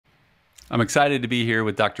I'm excited to be here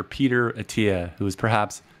with Dr. Peter Attia, who is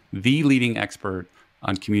perhaps the leading expert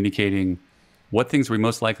on communicating what things we're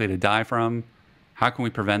most likely to die from, how can we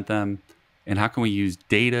prevent them, and how can we use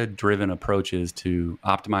data-driven approaches to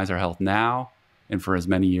optimize our health now and for as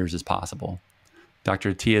many years as possible.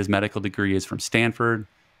 Dr. Attia's medical degree is from Stanford.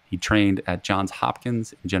 He trained at Johns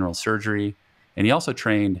Hopkins in general surgery, and he also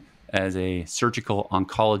trained as a surgical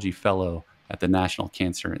oncology fellow at the National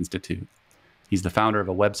Cancer Institute. He's the founder of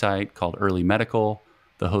a website called Early Medical,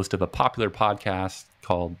 the host of a popular podcast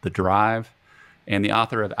called The Drive, and the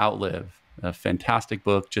author of Outlive, a fantastic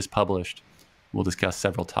book just published. We'll discuss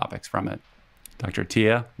several topics from it. Dr.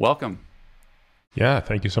 Attia, welcome. Yeah,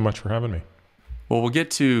 thank you so much for having me. Well, we'll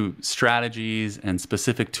get to strategies and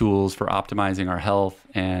specific tools for optimizing our health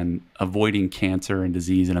and avoiding cancer and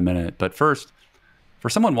disease in a minute. But first, for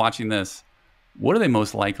someone watching this, what are they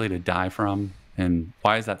most likely to die from, and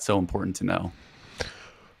why is that so important to know?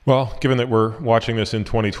 Well, given that we're watching this in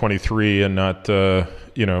 2023 and not,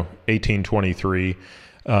 1823,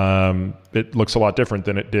 it looks a lot different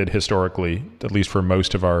than it did historically, at least for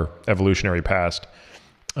most of our evolutionary past.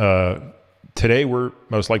 Today, we're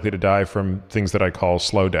most likely to die from things that I call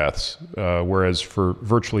slow deaths, whereas for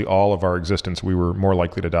virtually all of our existence, we were more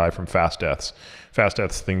likely to die from fast deaths. Fast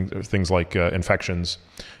deaths, things like infections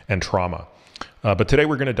and trauma. But today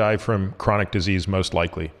we're going to die from chronic disease most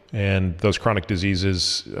likely. And those chronic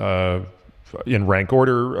diseases, in rank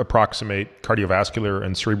order, approximate cardiovascular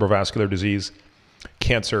and cerebrovascular disease,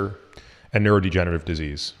 cancer, and neurodegenerative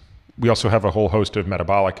disease. We also have a whole host of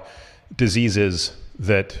metabolic diseases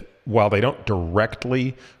that, while they don't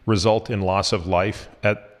directly result in loss of life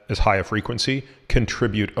at as high a frequency,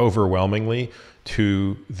 contribute overwhelmingly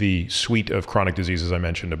to the suite of chronic diseases I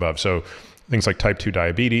mentioned above. So things like type 2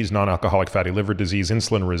 diabetes, non-alcoholic fatty liver disease,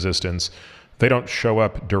 insulin resistance, they don't show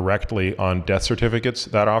up directly on death certificates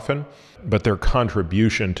that often, but their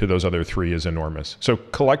contribution to those other three is enormous. So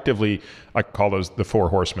collectively, I call those the four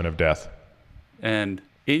horsemen of death. And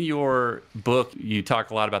in your book, you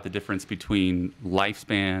talk a lot about the difference between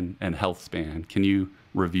lifespan and health span. Can you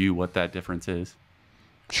review what that difference is?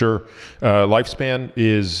 Sure. Lifespan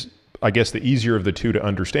is, I guess, the easier of the two to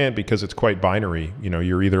understand because it's quite binary.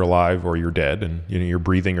 You're either alive or you're dead, and you're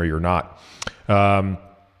breathing or you're not.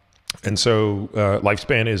 And so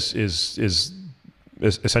lifespan is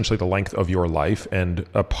essentially the length of your life, and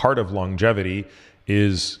a part of longevity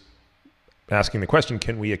is asking the question,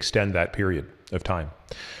 can we extend that period of time?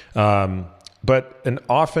 But an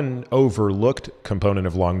often overlooked component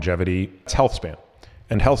of longevity is health span.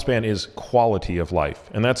 And health span is quality of life.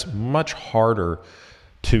 And that's much harder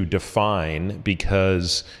to define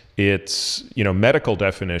because its medical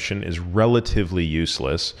definition is relatively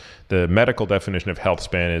useless. The medical definition of health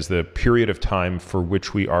span is the period of time for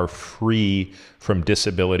which we are free from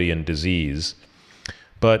disability and disease.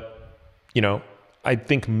 But, I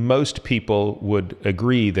think most people would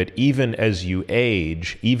agree that even as you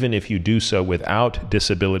age, even if you do so without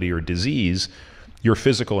disability or disease, your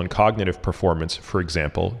physical and cognitive performance, for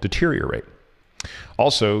example, deteriorate.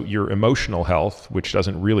 Also, your emotional health, which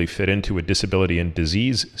doesn't really fit into a disability and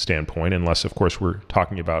disease standpoint, unless, of course, we're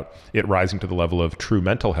talking about it rising to the level of true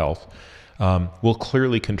mental health, will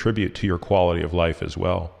clearly contribute to your quality of life as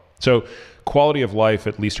well. So quality of life,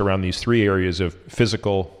 at least around these three areas of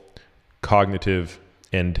physical, cognitive,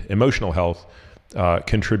 and emotional health,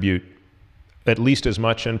 contribute at least as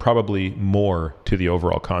much and probably more to the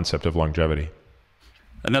overall concept of longevity.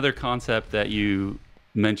 Another concept that you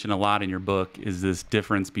mention a lot in your book is this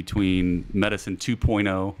difference between medicine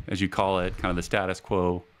 2.0, as you call it, kind of the status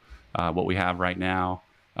quo, what we have right now,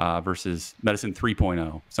 versus medicine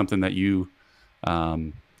 3.0, something that you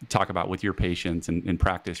talk about with your patients and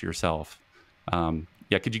practice yourself.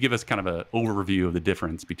 Could you give us kind of an overview of the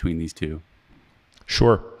difference between these two?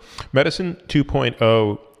 Sure. Medicine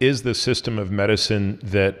 2.0 is the system of medicine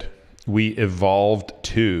that we evolved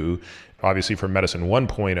to, obviously from medicine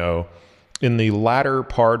 1.0, in the latter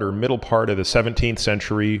part or middle part of the 17th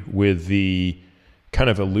century with the kind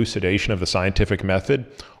of elucidation of the scientific method,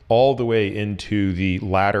 all the way into the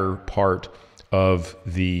latter part of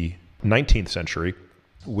the 19th century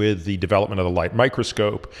with the development of the light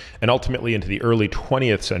microscope, and ultimately into the early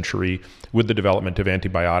 20th century with the development of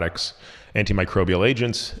antibiotics, antimicrobial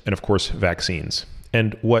agents, and of course, vaccines.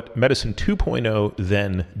 And what Medicine 2.0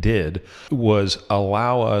 then did was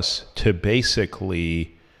allow us to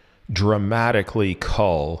basically dramatically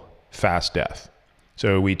cull fast death.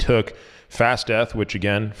 So we took fast death, which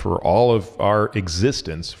again, for all of our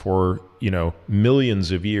existence, for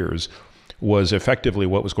millions of years, was effectively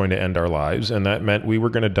what was going to end our lives, and that meant we were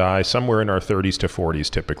going to die somewhere in our 30s to 40s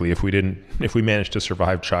typically if we managed to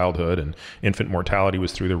survive childhood, and infant mortality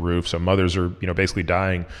was through the roof. So mothers are basically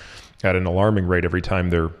dying at an alarming rate every time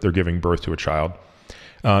they're giving birth to a child.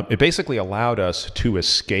 It basically allowed us to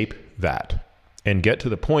escape that and get to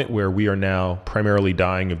the point where we are now primarily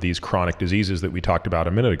dying of these chronic diseases that we talked about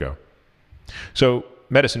a minute ago. So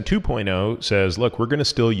Medicine 2.0 says, look, we're going to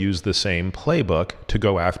still use the same playbook to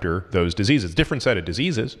go after those diseases. Different set of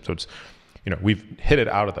diseases. So it's, we've hit it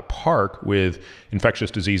out of the park with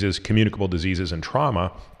infectious diseases, communicable diseases, and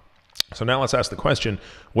trauma. So now let's ask the question,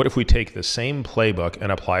 what if we take the same playbook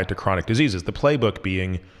and apply it to chronic diseases? The playbook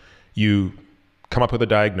being you come up with a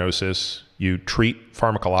diagnosis, you treat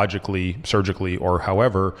pharmacologically, surgically, or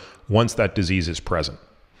however, once that disease is present.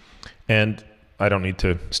 And I don't need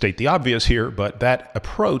to state the obvious here, but that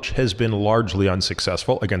approach has been largely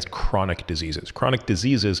unsuccessful against chronic diseases. Chronic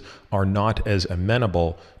diseases are not as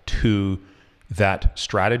amenable to that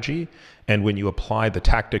strategy. And when you apply the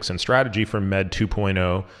tactics and strategy from Med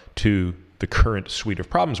 2.0 to the current suite of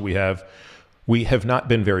problems we have not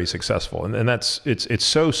been very successful. And it's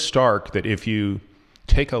so stark that if you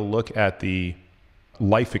take a look at the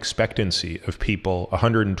life expectancy of people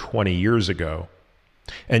 120 years ago,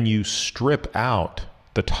 and you strip out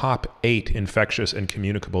the top 8 infectious and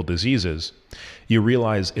communicable diseases, you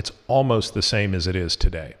realize it's almost the same as it is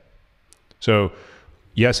today. So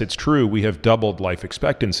yes, it's true, we have doubled life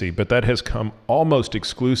expectancy, but that has come almost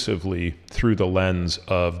exclusively through the lens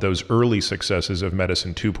of those early successes of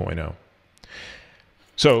Medicine 2.0.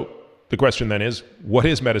 So the question then is, what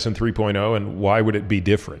is Medicine 3.0 and why would it be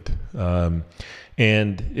different? And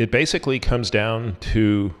it basically comes down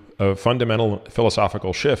to a fundamental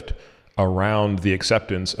philosophical shift around the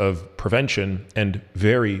acceptance of prevention and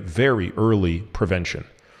very, very early prevention.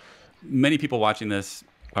 Many people watching this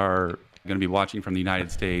are going to be watching from the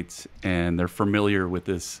United States, and they're familiar with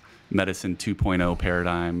this Medicine 2.0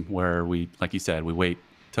 paradigm where we, like you said, we wait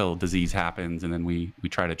till disease happens and then we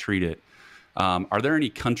try to treat it. Are there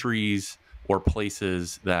any countries or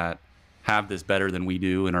places that have this better than we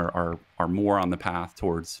do and are more on the path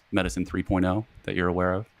towards Medicine 3.0 that you're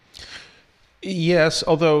aware of? Yes,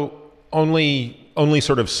 although only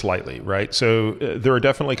sort of slightly, right? So there are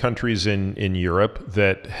definitely countries in Europe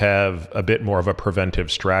that have a bit more of a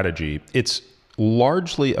preventive strategy. It's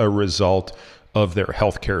largely a result of their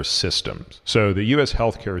healthcare systems. So the U.S.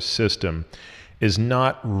 healthcare system is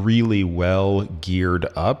not really well geared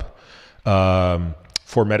up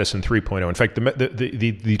for Medicine 3.0. In fact,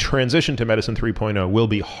 the transition to Medicine 3.0 will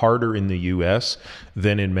be harder in the U.S.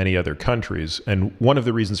 than in many other countries. And one of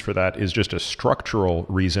the reasons for that is just a structural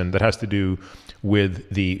reason that has to do with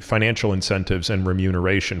the financial incentives and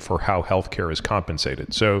remuneration for how healthcare is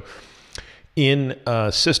compensated. So in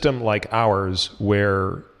a system like ours,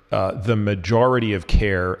 where the majority of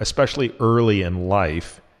care, especially early in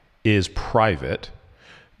life, is private,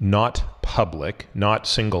 not public, not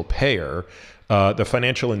single payer, the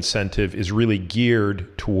financial incentive is really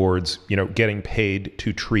geared towards, getting paid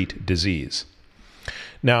to treat disease.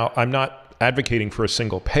 Now, I'm not advocating for a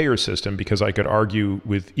single payer system because I could argue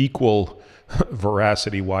with equal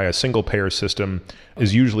veracity why a single payer system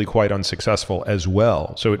is usually quite unsuccessful as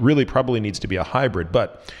well. So it really probably needs to be a hybrid.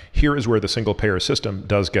 But here is where the single payer system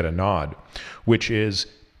does get a nod, which is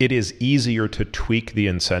it is easier to tweak the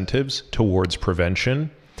incentives towards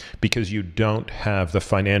prevention because you don't have the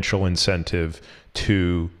financial incentive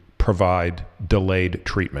to provide delayed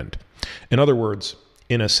treatment. In other words,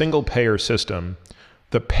 in a single payer system,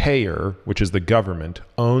 the payer, which is the government,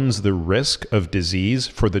 owns the risk of disease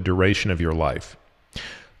for the duration of your life.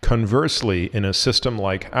 Conversely, in a system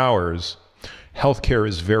like ours, healthcare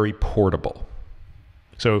is very portable.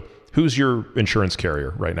 So who's your insurance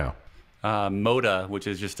carrier right now? MODA, which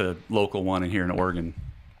is just a local one in here in Oregon.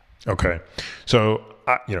 Okay. So,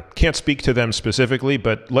 can't speak to them specifically,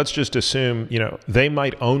 but let's just assume, they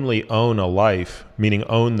might only own a life, meaning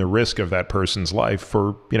own the risk of that person's life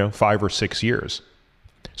for, 5 or 6 years.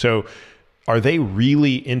 So are they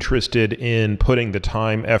really interested in putting the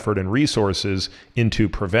time, effort, and resources into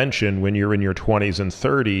prevention when you're in your 20s and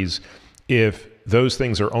 30s if those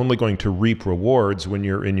things are only going to reap rewards when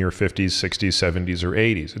you're in your 50s, 60s, 70s, or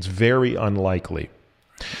 80s? It's very unlikely.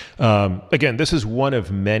 Again, this is one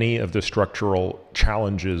of many of the structural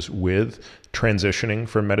challenges with transitioning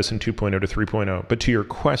from Medicine 2.0 to 3.0. But to your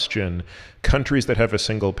question, countries that have a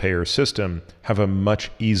single payer system have a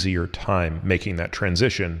much easier time making that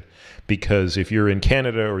transition, because if you're in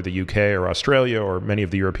Canada or the UK or Australia or many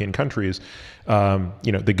of the European countries,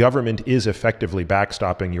 the government is effectively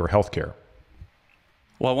backstopping your healthcare.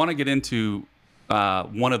 Well, I want to get into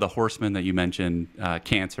one of the horsemen that you mentioned,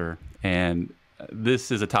 cancer. And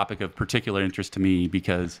this is a topic of particular interest to me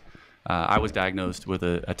because I was diagnosed with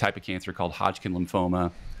a type of cancer called Hodgkin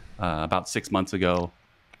lymphoma about 6 months ago.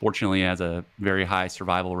 Fortunately, it has a very high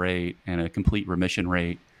survival rate and a complete remission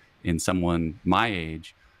rate in someone my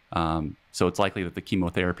age. So it's likely that the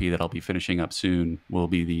chemotherapy that I'll be finishing up soon will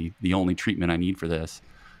be the only treatment I need for this.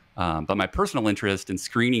 But my personal interest in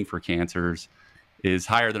screening for cancers is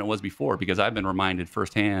higher than it was before because I've been reminded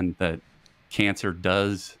firsthand that cancer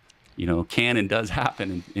does, can and does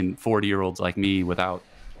happen in 40-year-olds like me without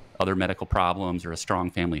other medical problems or a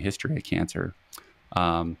strong family history of cancer.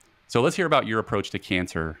 So let's hear about your approach to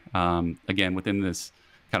cancer. Again, within this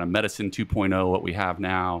kind of medicine 2.0, what we have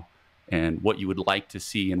now, and what you would like to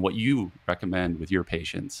see and what you recommend with your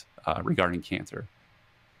patients regarding cancer.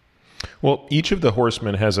 Well, each of the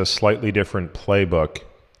horsemen has a slightly different playbook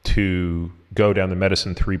to go down the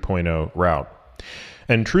medicine 3.0 route.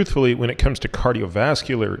 And truthfully, when it comes to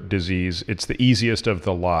cardiovascular disease, it's the easiest of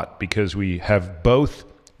the lot because we have both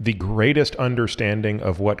the greatest understanding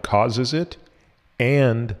of what causes it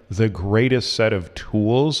and the greatest set of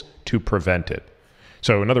tools to prevent it.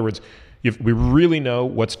 So in other words, if we really know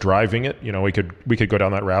what's driving it, we could go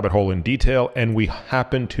down that rabbit hole in detail, and we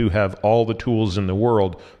happen to have all the tools in the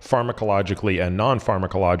world, pharmacologically and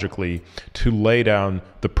non-pharmacologically, to lay down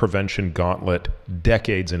the prevention gauntlet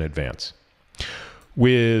decades in advance.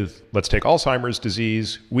 With, let's take Alzheimer's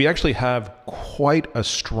disease, we actually have quite a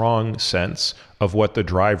strong sense of what the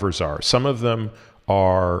drivers are. Some of them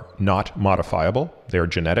are not modifiable, they're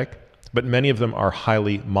genetic, but many of them are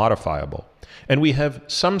highly modifiable. And we have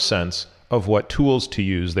some sense of what tools to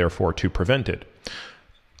use, therefore, to prevent it.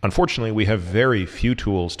 Unfortunately, we have very few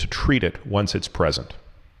tools to treat it once it's present.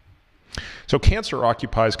 So cancer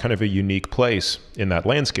occupies kind of a unique place in that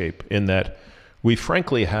landscape in that we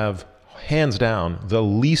frankly have, hands down, the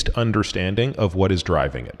least understanding of what is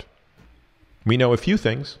driving it. We know a few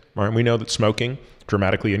things, right? We know that smoking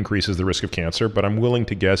dramatically increases the risk of cancer, but I'm willing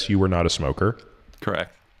to guess you were not a smoker.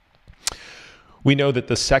 Correct. We know that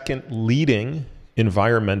the second leading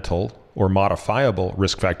environmental or modifiable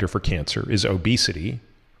risk factor for cancer is obesity,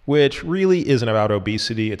 which really isn't about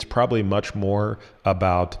obesity. It's probably much more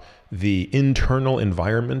about the internal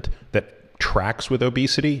environment that tracks with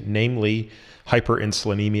obesity, namely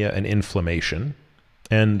hyperinsulinemia and inflammation.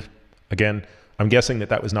 And again, I'm guessing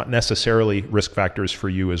that was not necessarily risk factors for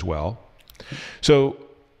you as well. So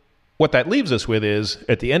what that leaves us with is,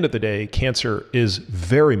 at the end of the day, cancer is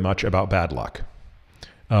very much about bad luck.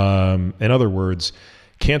 In other words,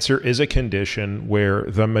 cancer is a condition where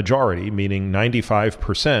the majority, meaning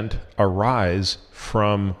 95%, arise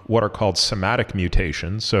from what are called somatic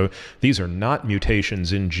mutations. So these are not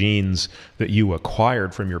mutations in genes that you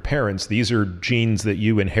acquired from your parents. These are genes that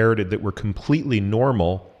you inherited that were completely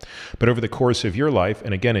normal. But over the course of your life,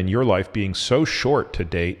 and again, in your life being so short to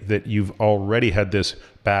date that you've already had this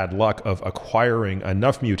bad luck of acquiring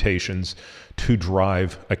enough mutations to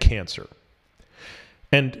drive a cancer.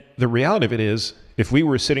 And the reality of it is, if we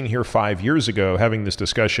were sitting here 5 years ago having this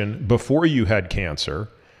discussion before you had cancer,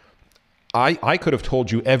 I could have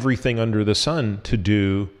told you everything under the sun to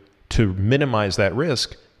do to minimize that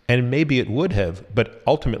risk, and maybe it would have, but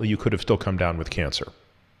ultimately you could have still come down with cancer.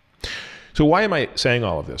 So why am I saying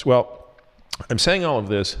all of this? Well, I'm saying all of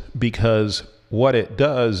this because what it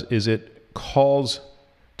does is it calls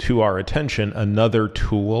to our attention another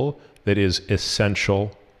tool that is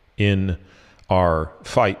essential in our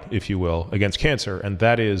fight, if you will, against cancer, and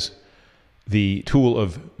that is the tool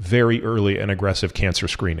of very early and aggressive cancer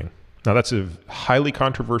screening. Now, that's a highly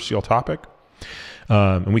controversial topic,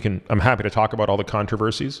 and I'm happy to talk about all the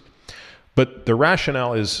controversies, but the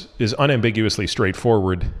rationale is unambiguously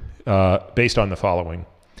straightforward based on the following.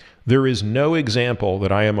 There is no example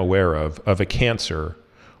that I am aware of a cancer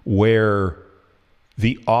where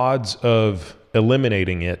the odds of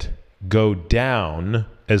eliminating it go down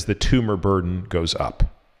as the tumor burden goes up.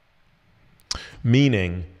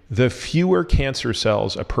 Meaning, the fewer cancer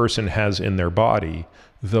cells a person has in their body,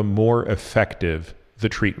 the more effective the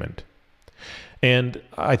treatment. And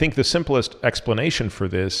I think the simplest explanation for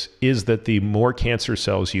this is that the more cancer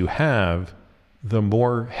cells you have, the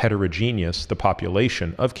more heterogeneous the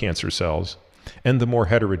population of cancer cells, and the more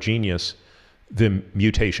heterogeneous the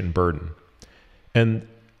mutation burden. And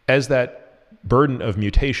as that burden of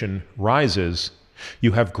mutation rises,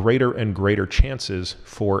 you have greater and greater chances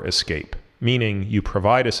for escape, meaning you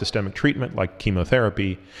provide a systemic treatment like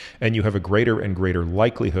chemotherapy, and you have a greater and greater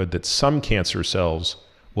likelihood that some cancer cells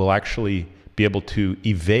will actually be able to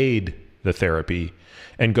evade the therapy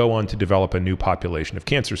and go on to develop a new population of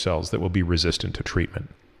cancer cells that will be resistant to treatment.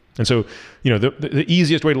 And so, the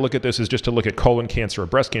easiest way to look at this is just to look at colon cancer or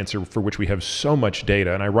breast cancer, for which we have so much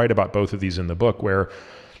data. And I write about both of these in the book, where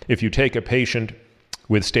if you take a patient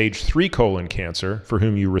with stage 3 colon cancer, for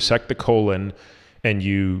whom you resect the colon and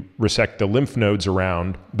you resect the lymph nodes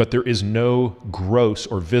around, but there is no gross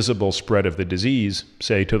or visible spread of the disease,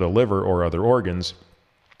 say to the liver or other organs,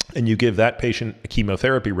 and you give that patient a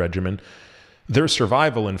chemotherapy regimen, their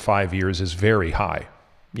survival in 5 years is very high,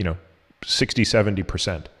 60,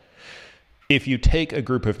 70%. If you take a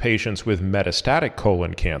group of patients with metastatic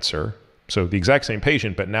colon cancer, so the exact same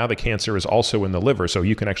patient, but now the cancer is also in the liver, so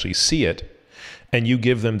you can actually see it, and you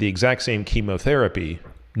give them the exact same chemotherapy,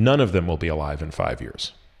 none of them will be alive in 5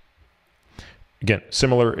 years. Again,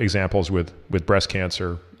 similar examples with breast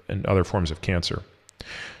cancer and other forms of cancer.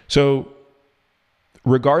 So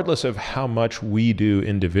regardless of how much we do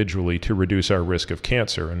individually to reduce our risk of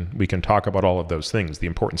cancer, and we can talk about all of those things, the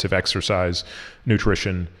importance of exercise,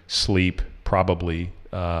 nutrition, sleep, probably,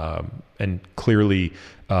 and clearly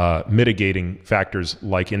mitigating factors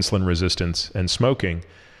like insulin resistance and smoking,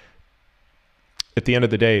 at the end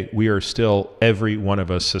of the day, we are still, every one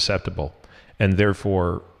of us, susceptible. And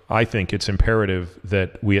therefore, I think it's imperative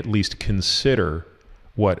that we at least consider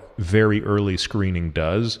what very early screening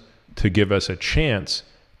does to give us a chance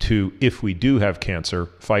to, if we do have cancer,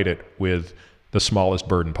 fight it with the smallest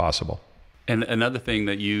burden possible. And another thing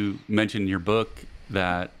that you mentioned in your book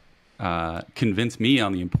that convinced me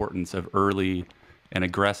on the importance of early and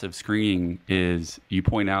aggressive screening is you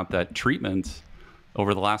point out that treatments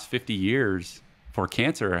over the last 50 years for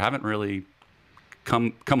cancer haven't really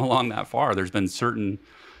come along that far. There's been certain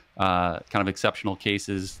kind of exceptional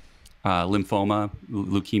cases, lymphoma,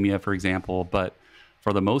 leukemia, for example, but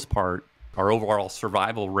for the most part, our overall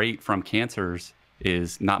survival rate from cancers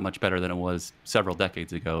is not much better than it was several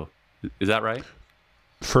decades ago. Is that right?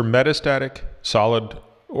 For metastatic solid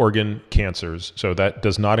organ cancers, so that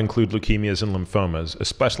does not include leukemias and lymphomas,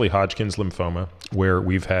 especially Hodgkin's lymphoma, where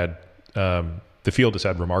we've had, the field has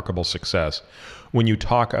had remarkable success. When you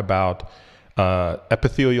talk about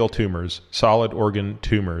epithelial tumors, solid organ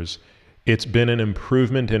tumors, it's been an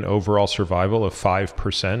improvement in overall survival of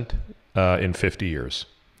 5% in 50 years.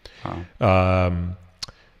 Wow.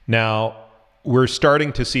 Now, we're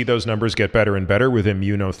starting to see those numbers get better and better with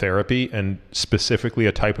immunotherapy, and specifically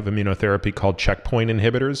a type of immunotherapy called checkpoint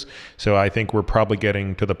inhibitors. So I think we're probably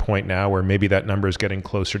getting to the point now where maybe that number is getting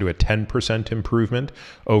closer to a 10% improvement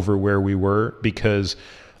over where we were, because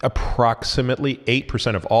approximately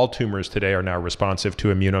 8% of all tumors today are now responsive to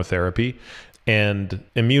immunotherapy. And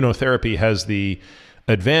immunotherapy has the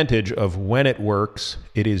advantage of, when it works,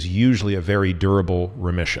 it is usually a very durable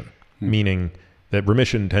remission, meaning that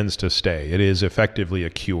remission tends to stay. It is effectively a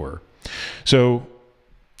cure. So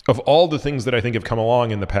of all the things that I think have come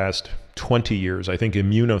along in the past 20 years, I think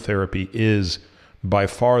immunotherapy is by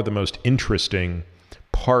far the most interesting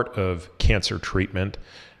part of cancer treatment.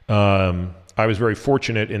 I was very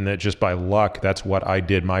fortunate in that, just by luck, that's what I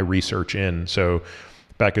did my research in. So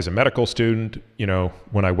back as a medical student,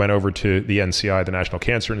 when I went over to the NCI, the National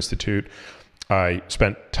Cancer Institute, I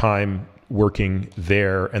spent time working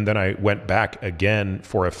there, and then I went back again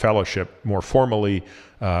for a fellowship more formally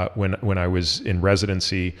when I was in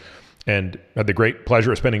residency, and had the great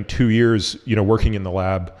pleasure of spending 2 years working in the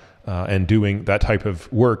lab and doing that type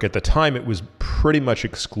of work. At the time, it was pretty much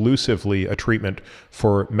exclusively a treatment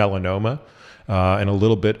for melanoma and a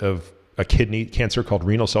little bit of a kidney cancer called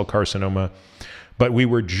renal cell carcinoma. But we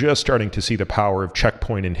were just starting to see the power of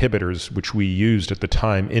checkpoint inhibitors, which we used at the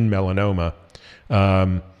time in melanoma.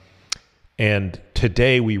 And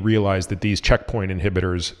today we realize that these checkpoint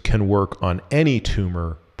inhibitors can work on any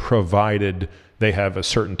tumor, provided they have a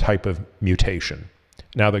certain type of mutation.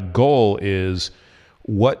 Now, the goal is,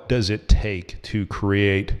 what does it take to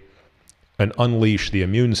create and unleash the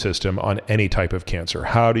immune system on any type of cancer?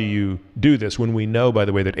 How do you do this when we know, by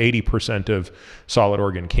the way, that 80% of solid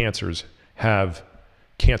organ cancers have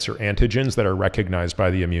cancer antigens that are recognized by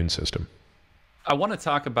the immune system? I want to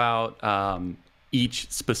talk about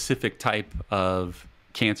each specific type of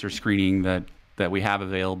cancer screening that we have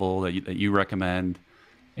available, that you recommend.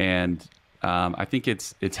 And I think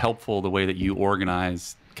it's helpful the way that you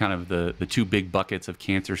organize kind of the two big buckets of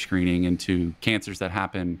cancer screening into cancers that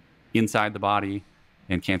happen inside the body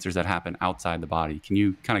and cancers that happen outside the body. Can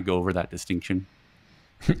you kind of go over that distinction?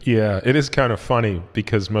 Yeah, it is kind of funny,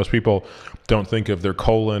 because most people don't think of their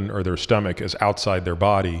colon or their stomach as outside their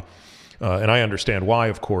body. And I understand why,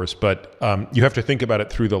 of course, but you have to think about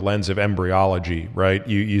it through the lens of embryology, right?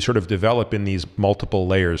 You sort of develop in these multiple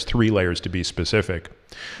layers, 3 layers to be specific.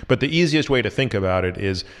 But the easiest way to think about it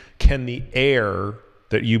is, can the air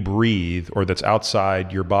that you breathe or that's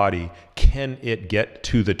outside your body, can it get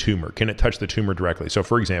to the tumor? Can it touch the tumor directly? So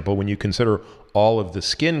for example, when you consider all of the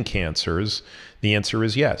skin cancers, the answer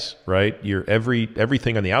is yes, right?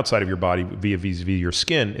 Everything on the outside of your body vis-a-vis your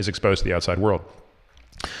skin is exposed to the outside world.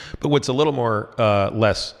 But what's a little more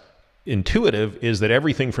less intuitive is that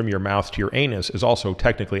everything from your mouth to your anus is also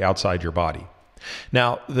technically outside your body.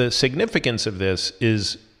 Now, the significance of this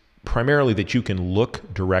is primarily that you can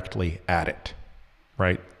look directly at it,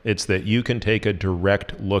 right? It's that you can take a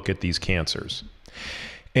direct look at these cancers.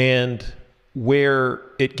 And where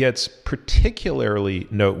it gets particularly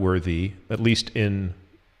noteworthy, at least in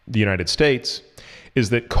the United States, is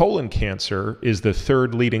that colon cancer is the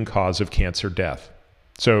third leading cause of cancer death.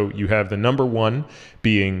 So you have the number one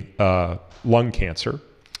being lung cancer.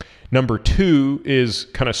 Number two is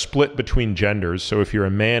kind of split between genders. So if you're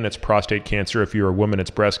a man, it's prostate cancer. If you're a woman, it's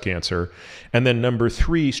breast cancer. And then number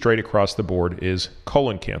three, straight across the board, is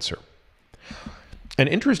colon cancer. And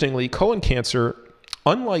interestingly, colon cancer,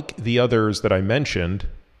 unlike the others that I mentioned,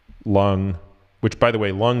 lung, which by the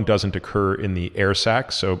way, lung doesn't occur in the air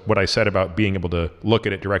sac. So what I said about being able to look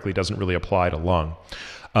at it directly doesn't really apply to lung.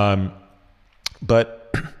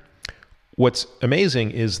 But what's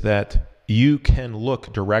amazing is that you can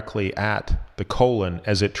look directly at the colon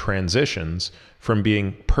as it transitions from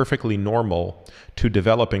being perfectly normal to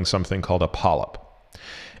developing something called a polyp.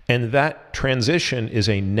 And that transition is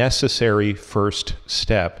a necessary first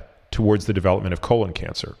step towards the development of colon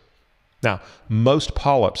cancer. Now, most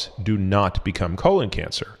polyps do not become colon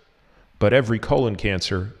cancer, but every colon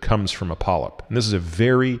cancer comes from a polyp. And this is a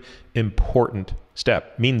very important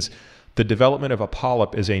step. It means the development of a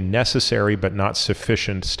polyp is a necessary but not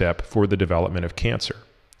sufficient step for the development of cancer.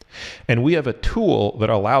 And we have a tool that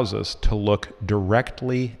allows us to look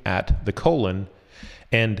directly at the colon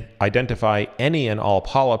and identify any and all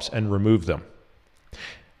polyps and remove them.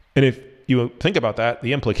 And if you think about that,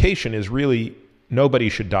 the implication is really nobody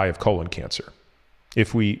should die of colon cancer.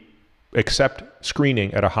 If we accept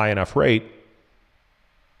screening at a high enough rate,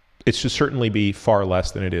 it should certainly be far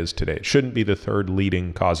less than it is today. It shouldn't be the third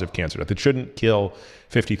leading cause of cancer death. It shouldn't kill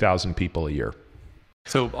 50,000 people a year.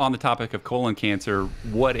 So on the topic of colon cancer,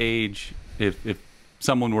 what age, if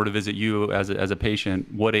someone were to visit you as a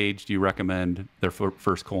patient, what age do you recommend their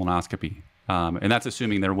first colonoscopy? And that's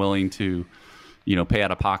assuming they're willing to, pay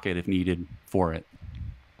out of pocket if needed for it.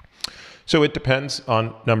 So it depends on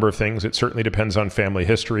a number of things. It certainly depends on family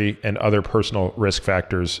history and other personal risk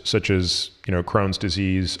factors, such as, Crohn's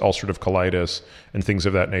disease, ulcerative colitis, and things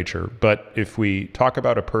of that nature. But if we talk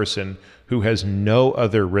about a person who has no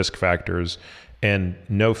other risk factors and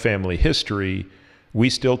no family history, we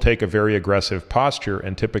still take a very aggressive posture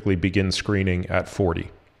and typically begin screening at 40,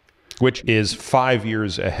 which is 5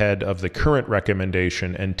 years ahead of the current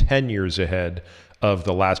recommendation and 10 years ahead of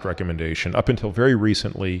the last recommendation. Up until very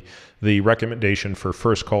recently, the recommendation for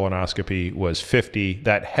first colonoscopy was 50.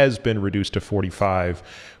 That has been reduced to 45,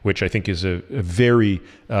 which I think is a very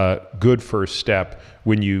good first step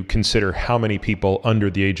when you consider how many people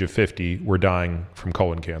under the age of 50 were dying from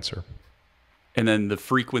colon cancer. And then the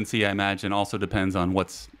frequency, I imagine, also depends on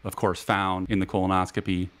what's, of course, found in the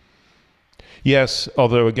colonoscopy. Yes,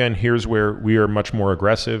 although again, here's where we are much more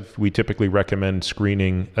aggressive. We typically recommend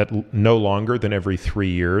screening at no longer than every 3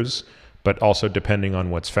 years, but also depending on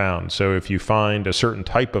what's found. So if you find a certain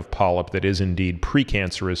type of polyp that is indeed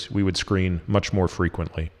precancerous, we would screen much more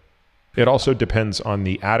frequently. It also depends on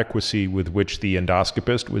the adequacy with which the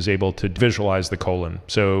endoscopist was able to visualize the colon.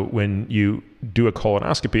 So when you do a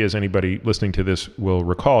colonoscopy, as anybody listening to this will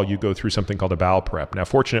recall, you go through something called a bowel prep. Now,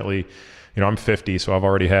 fortunately, I'm 50, so I've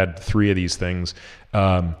already had 3 of these things.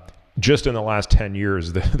 Just in the last 10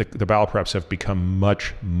 years, the bowel preps have become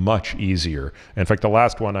much, much easier. In fact, the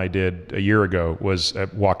last one I did a year ago was a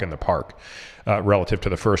walk in the park relative to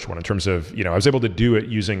the first one in terms of, I was able to do it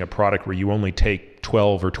using a product where you only take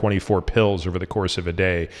 12 or 24 pills over the course of a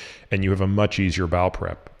day, and you have a much easier bowel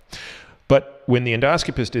prep. But when the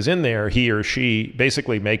endoscopist is in there, he or she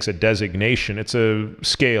basically makes a designation. It's a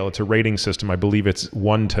scale, it's a rating system. I believe it's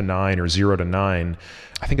 1 to 9 or 0 to 9.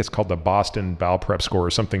 I think it's called the Boston Bowel Prep Score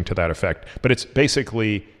or something to that effect. But it's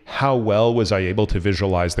basically how well was I able to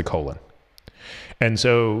visualize the colon? And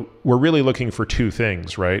so we're really looking for 2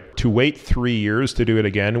 things, right? To wait 3 years to do it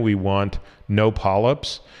again, we want no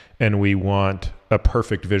polyps and we want a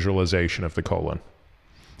perfect visualization of the colon.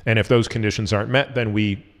 And if those conditions aren't met, then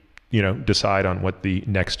we decide on what the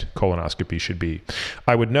next colonoscopy should be.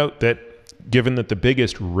 I would note that given that the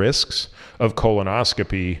biggest risks of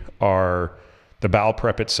colonoscopy are the bowel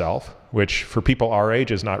prep itself, which for people our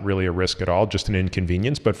age is not really a risk at all, just an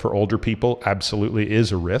inconvenience, but for older people absolutely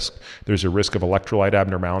is a risk. There's a risk of electrolyte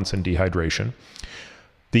abnormality and dehydration.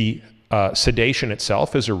 The sedation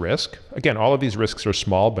itself is a risk. Again, all of these risks are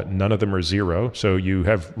small, but none of them are zero. So you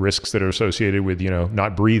have risks that are associated with,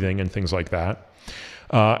 not breathing and things like that.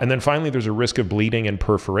 And then finally, there's a risk of bleeding and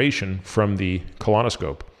perforation from the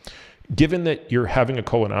colonoscope. Given that you're having a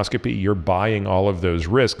colonoscopy, you're buying all of those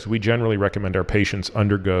risks, we generally recommend our patients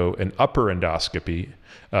undergo an upper endoscopy,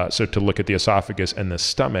 so to look at the esophagus and the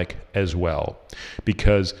stomach as well.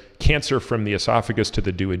 Because cancer from the esophagus to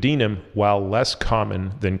the duodenum, while less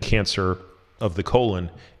common than cancer of the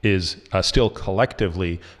colon, is still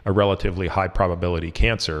collectively a relatively high probability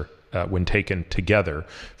cancer when taken together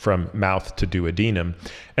from mouth to duodenum.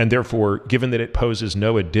 And therefore, given that it poses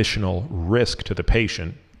no additional risk to the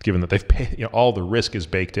patient, given that they've paid, all the risk is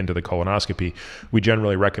baked into the colonoscopy, we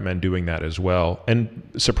generally recommend doing that as well. And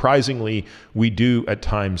surprisingly, we do at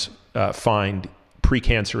times find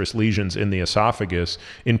precancerous lesions in the esophagus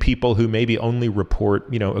in people who maybe only report,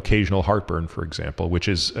 occasional heartburn, for example, which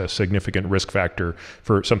is a significant risk factor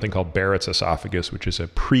for something called Barrett's esophagus, which is a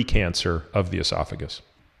precancer of the esophagus.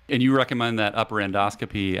 And you recommend that upper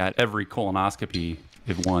endoscopy at every colonoscopy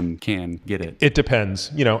if one can get it? It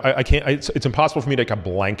depends. I can't. It's impossible for me to make a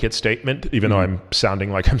blanket statement, even though I'm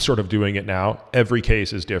sounding like I'm sort of doing it now. Every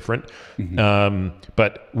case is different,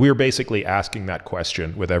 but we're basically asking that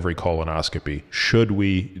question with every colonoscopy: should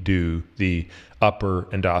we do the upper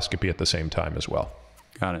endoscopy at the same time as well?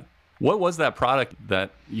 Got it. What was that product that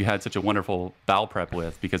you had such a wonderful bowel prep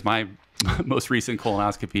with? Because my most recent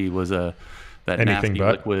colonoscopy was that Anything nasty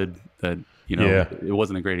but liquid that. Yeah. It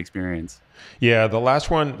wasn't a great experience. Yeah, the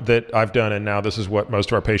last one that I've done, and now this is what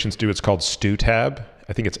most of our patients do, it's called STUTAB.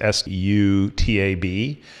 I think it's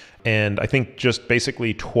SUTAB. And I think just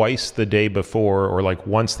basically twice the day before, or like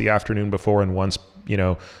once the afternoon before and once,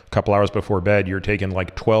 a couple hours before bed, you're taking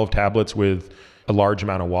like 12 tablets with a large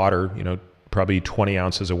amount of water, probably 20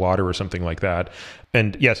 ounces of water or something like that.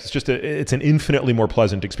 And yes, it's an infinitely more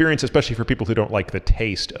pleasant experience, especially for people who don't like the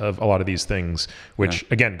taste of a lot of these things, which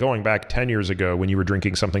again, going back 10 years ago when you were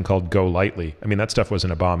drinking something called Go Lightly, that stuff was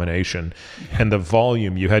an abomination. And the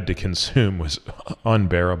volume you had to consume was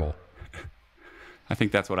unbearable. I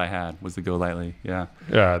think that's what I had, was the Go Lightly. Yeah.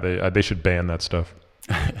 Yeah, they should ban that stuff.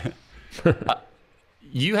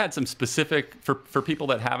 You had some specific, for people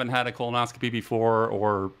that haven't had a colonoscopy before,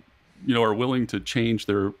 or are willing to change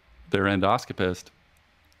their endoscopist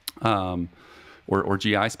or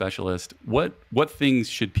GI specialist, what things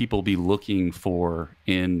should people be looking for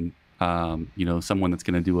in someone that's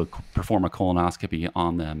going to perform a colonoscopy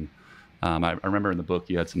on them? I remember in the book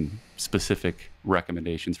you had some specific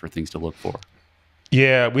recommendations for things to look for.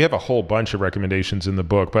 Yeah, we have a whole bunch of recommendations in the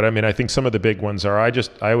book, but I think some of the big ones are,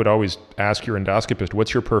 I would always ask your endoscopist,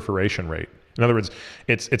 what's your perforation rate? In other words,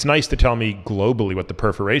 it's nice to tell me globally what the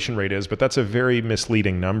perforation rate is, but that's a very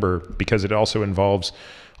misleading number because it also involves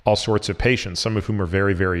all sorts of patients, some of whom are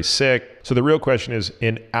very, very sick. So the real question is,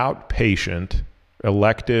 in outpatient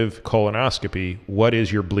elective colonoscopy, what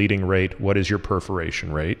is your bleeding rate? What is your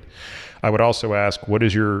perforation rate? I would also ask, what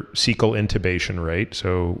is your cecal intubation rate?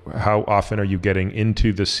 So how often are you getting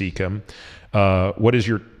into the cecum? What is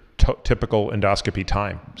your typical endoscopy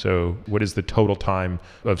time? So what is the total time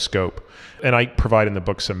of scope? And I provide in the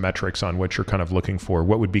book some metrics on what you're kind of looking for.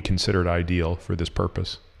 What would be considered ideal for this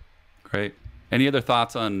purpose? Great. Any other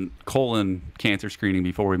thoughts on colon cancer screening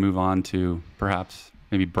before we move on to perhaps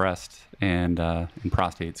maybe breast and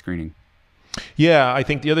prostate screening? Yeah, I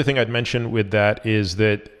think the other thing I'd mention with that is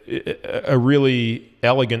that a really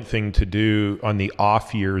elegant thing to do on the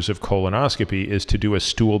off years of colonoscopy is to do a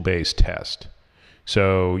stool-based test.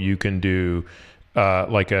 So you can do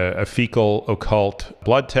like a fecal occult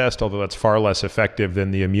blood test, although that's far less effective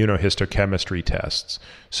than the immunohistochemistry tests.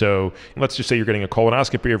 So let's just say you're getting a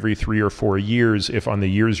colonoscopy every 3 or 4 years. If on the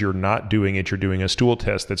years you're not doing it, you're doing a stool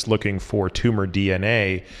test that's looking for tumor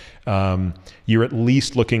DNA, you're at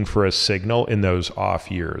least looking for a signal in those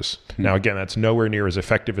off years. Now, again, that's nowhere near as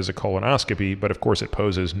effective as a colonoscopy, but of course it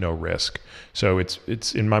poses no risk. So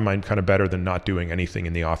it's in my mind kind of better than not doing anything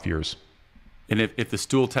in the off years. And if the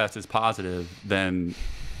stool test is positive, then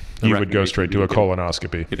you would go straight to a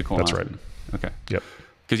colonoscopy. Get a colonoscopy. That's right. Okay. Yep.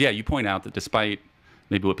 Because you point out that despite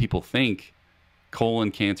maybe what people think, colon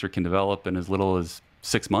cancer can develop in as little as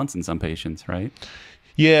 6 months in some patients, right?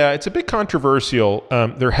 Yeah, it's a bit controversial.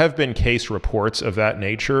 There have been case reports of that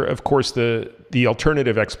nature. Of course, the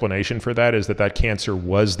alternative explanation for that is that cancer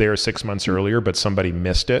was there 6 months earlier, but somebody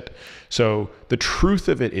missed it. So the truth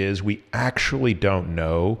of it is we actually don't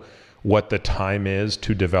know what the time is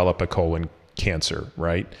to develop a colon cancer,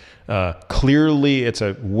 right? Clearly, it's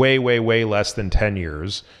a way, way, way less than 10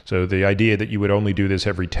 years. So the idea that you would only do this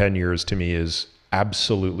every 10 years to me is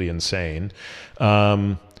absolutely insane.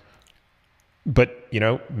 But,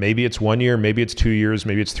 maybe it's 1 year, maybe it's 2 years,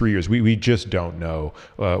 maybe it's 3 years. We just don't know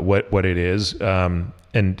what it is.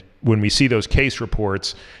 And when we see those case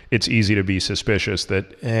reports, it's easy to be suspicious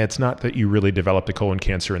that it's not that you really developed a colon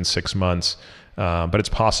cancer in 6 months, but it's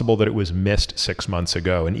possible that it was missed 6 months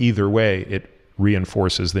ago. And either way, it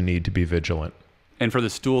reinforces the need to be vigilant. And for the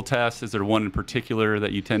stool test, is there one in particular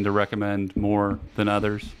that you tend to recommend more than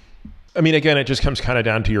others? I mean, again, it just comes kind of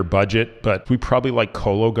down to your budget, but we probably like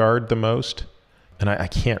Cologuard the most. And I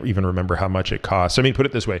can't even remember how much it costs. I mean, put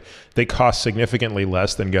it this way, they cost significantly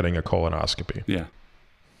less than getting a colonoscopy. Yeah.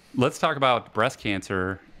 Let's talk about breast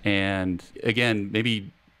cancer. And again,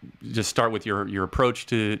 maybe just start with your approach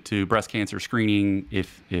to breast cancer screening.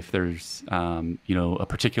 If there's, a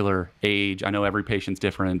particular age, I know every patient's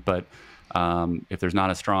different, but if there's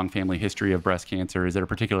not a strong family history of breast cancer, is there a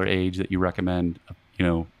particular age that you recommend,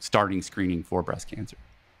 starting screening for breast cancer?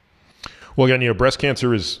 Well, again, breast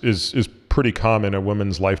cancer is pretty common. A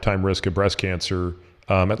woman's lifetime risk of breast cancer,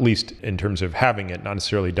 at least in terms of having it, not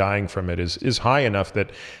necessarily dying from it, is high enough that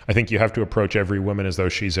I think you have to approach every woman as though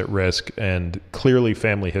she's at risk. And clearly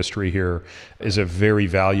family history here is a very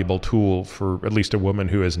valuable tool for at least a woman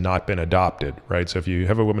who has not been adopted, right? So if you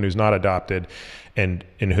have a woman who's not adopted and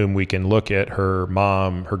in whom we can look at her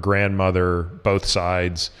mom, her grandmother, both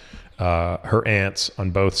sides, her aunts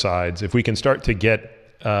on both sides, if we can start to get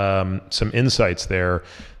some insights there,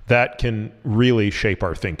 that can really shape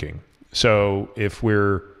our thinking. So if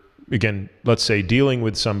we're, again, let's say dealing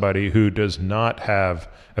with somebody who does not have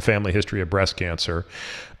a family history of breast cancer,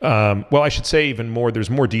 well, I should say even more, there's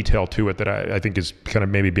more detail to it that I think is kind of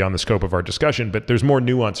maybe beyond the scope of our discussion, but there's more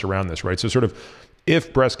nuance around this, right? So sort of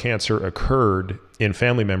if breast cancer occurred in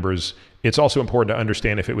family members, it's also important to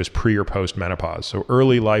understand if it was pre or post menopause. So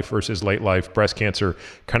early life versus late life breast cancer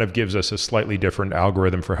kind of gives us a slightly different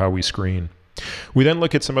algorithm for how we screen. We then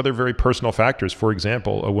look at some other very personal factors. For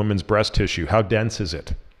example, a woman's breast tissue, how dense is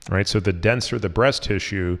it? Right. So the denser the breast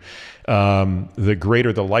tissue, the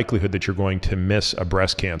greater the likelihood that you're going to miss a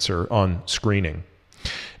breast cancer on screening.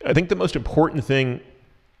 I think the most important thing,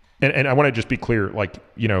 and I want to just be clear,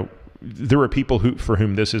 there are people for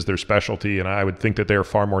whom this is their specialty, and I would think that they're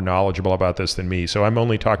far more knowledgeable about this than me. So I'm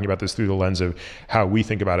only talking about this through the lens of how we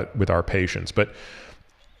think about it with our patients. But,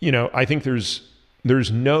 I think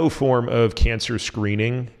there's no form of cancer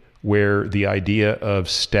screening where the idea of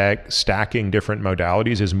stacking different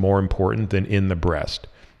modalities is more important than in the breast.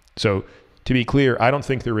 So to be clear, I don't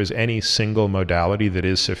think there is any single modality that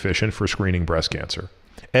is sufficient for screening breast cancer.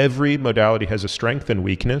 Every modality has a strength and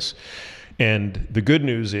weakness. And the good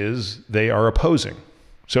news is they are opposing.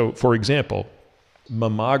 So, for example,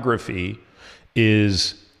 mammography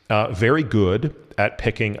is very good at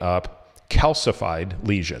picking up calcified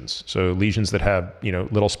lesions. So lesions that have,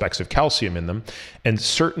 little specks of calcium in them. And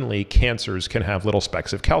certainly cancers can have little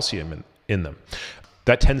specks of calcium in them.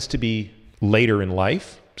 That tends to be later in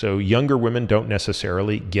life. So younger women don't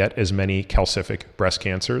necessarily get as many calcific breast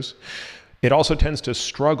cancers. It also tends to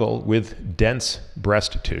struggle with dense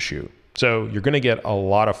breast tissue. So you're going to get a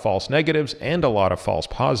lot of false negatives and a lot of false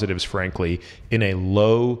positives, frankly, in a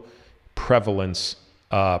low prevalence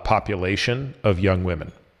population of young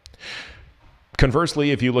women. Conversely,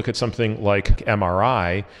 if you look at something like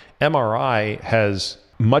MRI, MRI has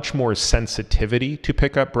much more sensitivity to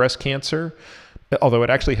pick up breast cancer, although it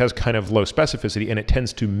actually has kind of low specificity, and it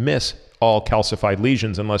tends to miss all calcified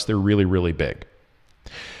lesions unless they're really, really big.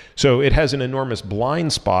 So it has an enormous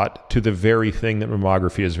blind spot to the very thing that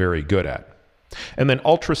mammography is very good at. And then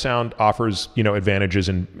ultrasound offers, advantages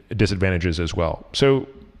and disadvantages as well. So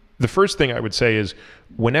the first thing I would say is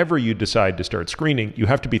whenever you decide to start screening, you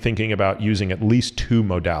have to be thinking about using at least two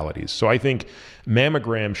modalities. So I think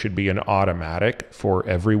mammogram should be an automatic for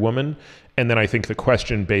every woman. And then I think the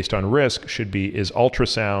question based on risk should be, is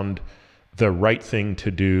ultrasound the right thing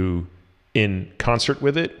to do in concert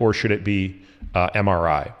with it, or should it be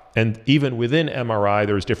MRI? And even within MRI,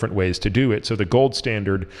 there's different ways to do it. So the gold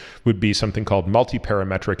standard would be something called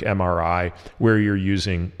multiparametric MRI, where you're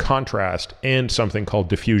using contrast and something called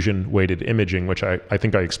diffusion-weighted imaging, which I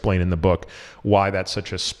think I explain in the book, why that's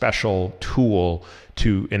such a special tool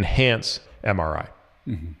to enhance MRI.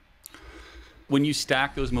 Mm-hmm. When you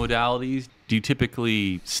stack those modalities, do you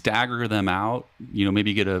typically stagger them out?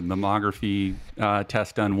 Maybe get a mammography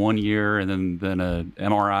test done 1 year and then a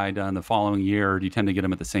MRI done the following year, or do you tend to get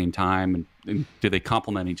them at the same time? And do they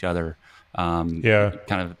complement each other kind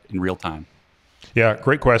of in real time? Yeah,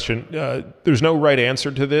 great question. There's no right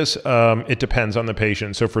answer to this. It depends on the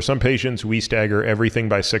patient. So for some patients, we stagger everything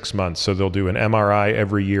by 6 months. So they'll do an MRI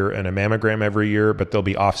every year and a mammogram every year, but they'll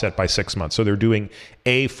be offset by 6 months. So they're doing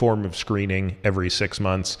a form of screening every 6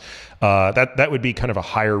 months. That would be kind of a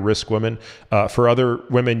higher risk woman. For other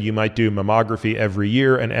women, you might do mammography every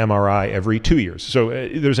year and MRI every 2 years. So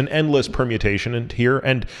there's an endless permutation in here.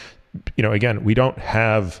 And, again, we don't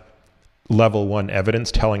have level 1 evidence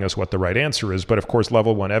telling us what the right answer is. But of course,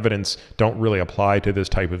 level 1 evidence don't really apply to this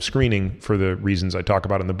type of screening for the reasons I talk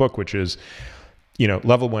about in the book, which is,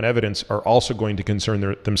 level 1 evidence are also going to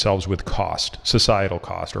concern themselves with cost, societal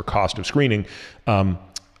cost or cost of screening.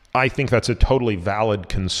 I think that's a totally valid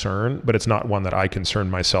concern, but it's not one that I concern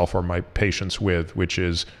myself or my patients with, which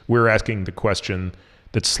is we're asking the question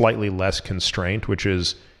that's slightly less constraint, which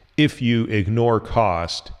is if you ignore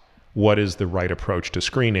cost, what is the right approach to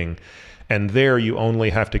screening? And there you only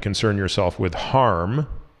have to concern yourself with harm,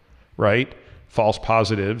 right? False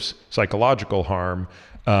positives, psychological harm,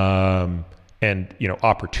 and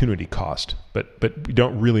opportunity cost. But you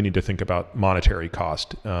don't really need to think about monetary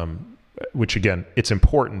cost, which again, it's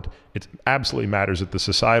important. It absolutely matters at the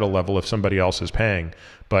societal level if somebody else is paying.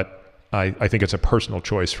 But I think it's a personal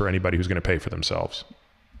choice for anybody who's going to pay for themselves.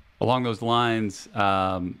 Along those lines,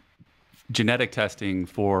 genetic testing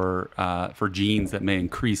for genes that may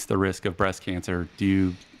increase the risk of breast cancer, do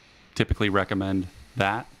you typically recommend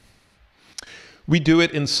that? We do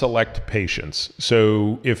it in select patients.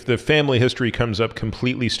 So if the family history comes up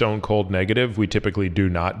completely stone cold negative, we typically do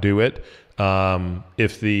not do it.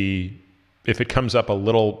 If it comes up a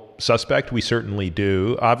little suspect, we certainly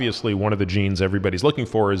do. Obviously, one of the genes everybody's looking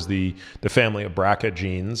for is the family of BRCA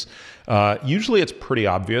genes. Usually it's pretty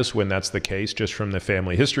obvious when that's the case just from the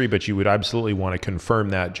family history, but you would absolutely want to confirm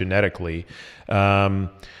that genetically.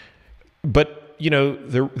 But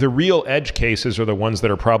the real edge cases are the ones that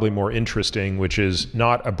are probably more interesting, which is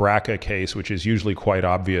not a BRCA case, which is usually quite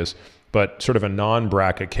obvious, but sort of a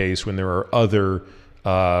non-BRCA case when there are other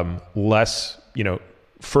less,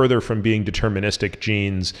 further from being deterministic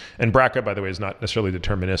genes. And BRCA, by the way, is not necessarily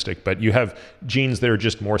deterministic, but you have genes that are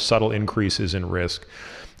just more subtle increases in risk.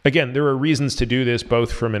 Again, there are reasons to do this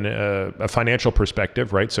both from a financial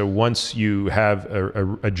perspective, right? So once you have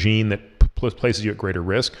a gene that places you at greater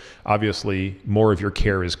risk, obviously more of your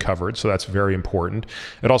care is covered. So that's very important.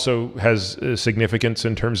 It also has significance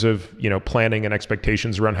in terms of, planning and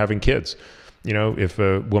expectations around having kids. If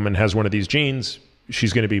a woman has one of these genes,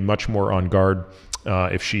 she's going to be much more on guard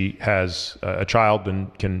if she has a child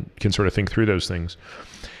and can sort of think through those things.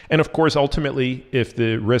 And of course, ultimately, if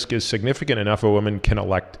the risk is significant enough, a woman can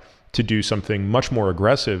elect to do something much more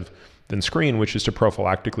aggressive than screen, which is to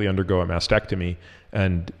prophylactically undergo a mastectomy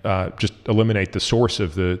and just eliminate the source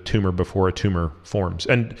of the tumor before a tumor forms.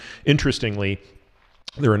 And interestingly,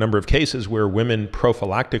 there are a number of cases where women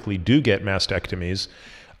prophylactically do get mastectomies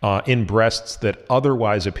in breasts that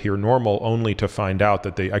otherwise appear normal, only to find out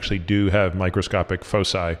that they actually do have microscopic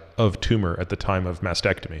foci of tumor at the time of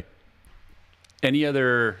mastectomy. Any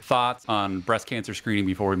other thoughts on breast cancer screening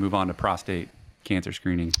before we move on to prostate cancer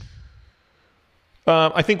screening?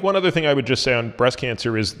 I think one other thing I would just say on breast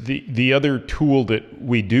cancer is the other tool that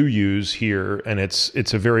we do use here, and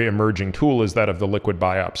it's a very emerging tool, is that of the liquid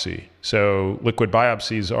biopsy. So liquid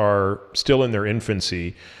biopsies are still in their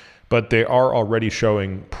infancy, but they are already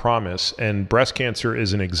showing promise. And breast cancer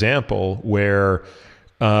is an example where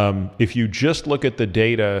if you just look at the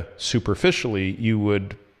data superficially, you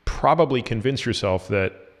would probably convince yourself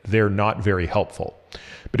that they're not very helpful.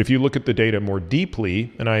 But if you look at the data more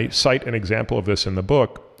deeply, and I cite an example of this in the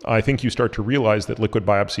book, I think you start to realize that liquid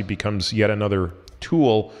biopsy becomes yet another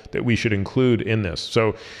tool that we should include in this.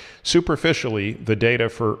 So superficially, the data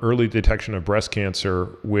for early detection of breast cancer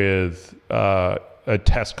with a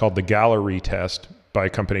test called the Gallery test by a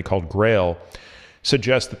company called Grail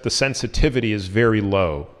suggests that the sensitivity is very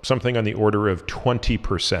low, something on the order of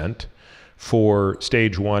 20% for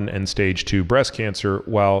stage 1 and stage 2 breast cancer,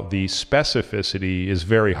 while the specificity is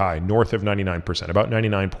very high, north of 99%, about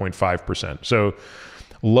 99.5%. So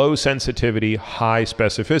low sensitivity, high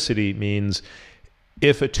specificity means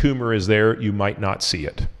if a tumor is there, you might not see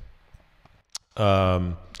it.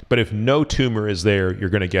 But if no tumor is there, you're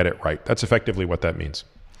going to get it right. That's effectively what that means.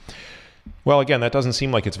 Well, again, that doesn't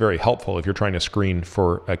seem like it's very helpful if you're trying to screen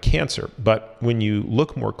for a cancer. But when you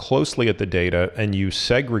look more closely at the data and you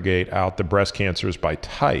segregate out the breast cancers by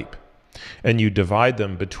type, and you divide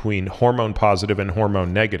them between hormone positive and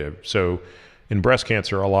hormone negative. So in breast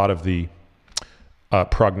cancer, a lot of the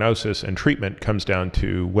prognosis and treatment comes down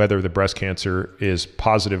to whether the breast cancer is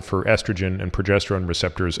positive for estrogen and progesterone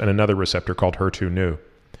receptors and another receptor called HER2/neu.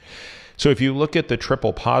 So if you look at the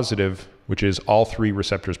triple positive, which is all three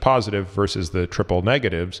receptors positive versus the triple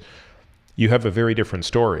negatives, you have a very different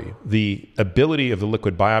story. The ability of the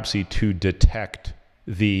liquid biopsy to detect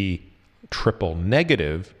the triple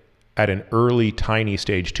negative at an early tiny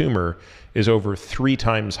stage tumor is over 3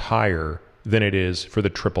 times higher than it is for the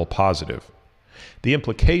triple positive. The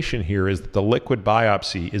implication here is that the liquid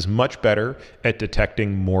biopsy is much better at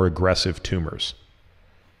detecting more aggressive tumors.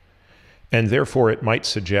 And therefore, it might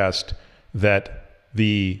suggest that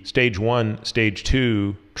the stage 1, stage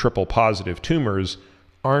 2 triple positive tumors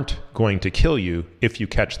aren't going to kill you if you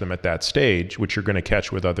catch them at that stage, which you're going to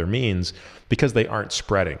catch with other means, because they aren't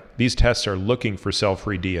spreading. These tests are looking for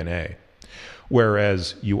cell-free DNA,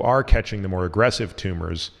 whereas you are catching the more aggressive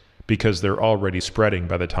tumors because they're already spreading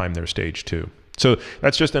by the time they're stage 2. So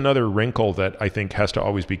that's just another wrinkle that I think has to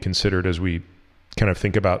always be considered as we kind of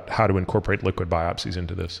think about how to incorporate liquid biopsies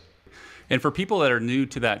into this. And for people that are new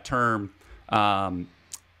to that term, the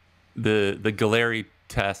Galleri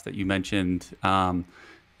test that you mentioned,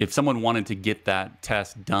 if someone wanted to get that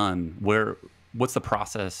test done, what's the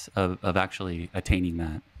process of actually attaining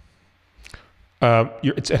that?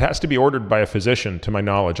 It has to be ordered by a physician, to my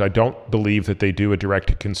knowledge. I don't believe that they do a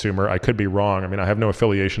direct-to-consumer. I could be wrong. I mean, I have no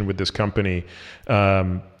affiliation with this company.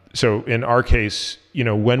 So in our case,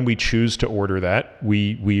 when we choose to order that,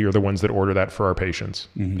 we are the ones that order that for our patients.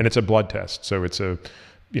 Mm-hmm. And it's a blood test. So it's a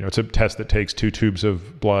test that takes 2 tubes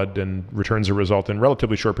of blood and returns a result in a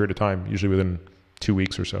relatively short period of time, usually within 2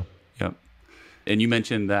 weeks or so. Yep. And you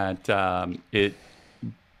mentioned that it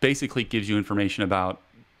basically gives you information about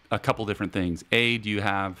a couple different things. A, do you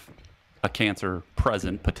have a cancer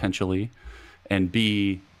present potentially? And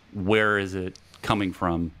B, where is it coming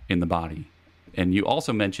from in the body? And you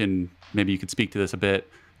also mentioned, maybe you could speak to this a bit,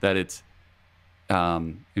 that it's,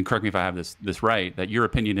 and correct me if I have this right, that your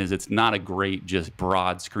opinion is it's not a great just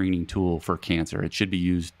broad screening tool for cancer. It should be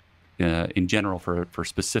used in general for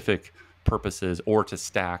specific purposes or to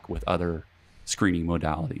stack with other screening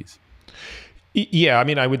modalities. Yeah, I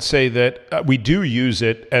mean, I would say that we do use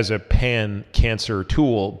it as a pan-cancer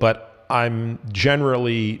tool, but I'm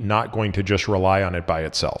generally not going to just rely on it by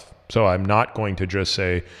itself. So I'm not going to just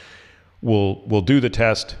say, we'll do the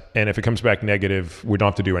test, and if it comes back negative, we don't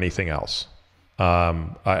have to do anything else.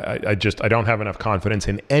 I don't have enough confidence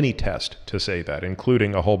in any test to say that,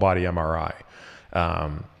 including a whole body MRI.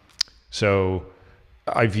 So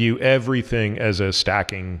I view everything as a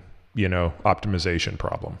stacking, optimization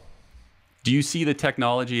problem. Do you see the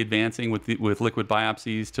technology advancing with liquid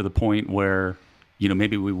biopsies to the point where,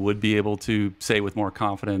 maybe we would be able to say with more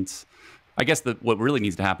confidence? I guess what really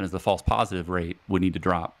needs to happen is the false positive rate would need to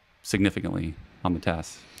drop significantly on the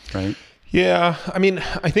test, right? Yeah, I mean,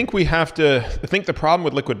 I think the problem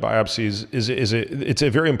with liquid biopsies is it's a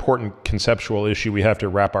very important conceptual issue we have to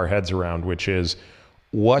wrap our heads around, which is,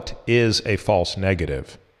 what is a false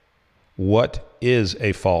negative? What is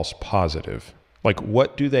a false positive? Like,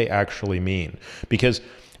 what do they actually mean? Because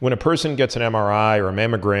when a person gets an MRI or a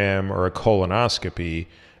mammogram or a colonoscopy,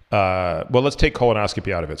 let's take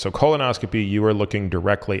colonoscopy out of it. So colonoscopy, you are looking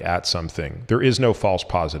directly at something. There is no false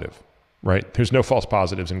positive, right? There's no false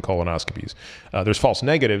positives in colonoscopies. There's false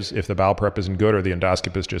negatives if the bowel prep isn't good or the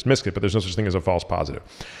endoscopist just missed it, but there's no such thing as a false positive.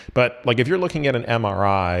 But like if you're looking at an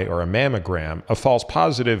MRI or a mammogram, a false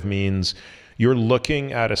positive means you're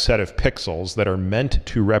looking at a set of pixels that are meant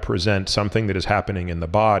to represent something that is happening in the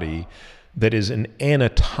body that is an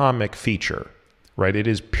anatomic feature, right? It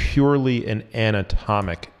is purely an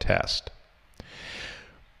anatomic test.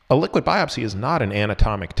 A liquid biopsy is not an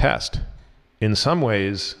anatomic test. In some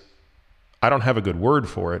ways, I don't have a good word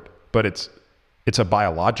for it, but it's a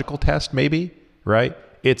biological test maybe, right?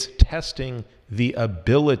 It's testing the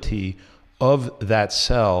ability of that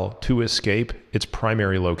cell to escape its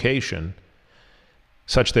primary location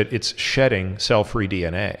such that it's shedding cell-free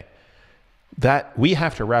DNA. That we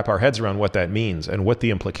have to wrap our heads around what that means and what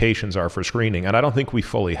the implications are for screening, and I don't think we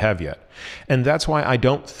fully have yet. And that's why I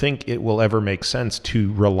don't think it will ever make sense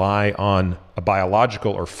to rely on a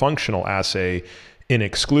biological or functional assay in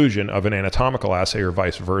exclusion of an anatomical assay or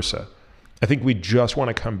vice versa. I think we just want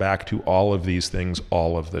to come back to all of these things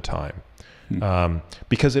all of the time,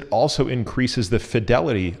 because it also increases the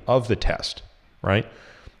fidelity of the test, right?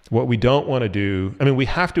 What we don't want to do, I mean, we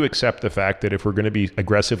have to accept the fact that if we're going to be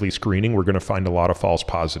aggressively screening, we're going to find a lot of false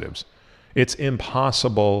positives. It's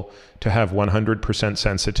impossible to have 100%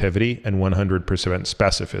 sensitivity and 100%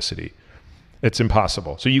 specificity. It's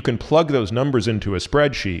impossible. So you can plug those numbers into a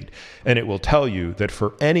spreadsheet and it will tell you that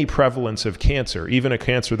for any prevalence of cancer, even a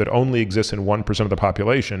cancer that only exists in 1% of the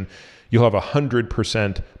population, you'll have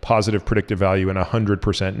 100% positive predictive value and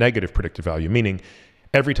 100% negative predictive value, meaning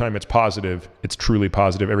Every time it's positive, it's truly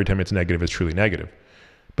positive. Every time it's negative, it's truly negative.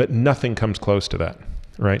 But nothing comes close to that,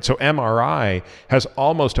 right? So MRI has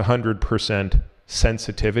almost 100%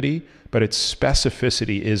 sensitivity, but its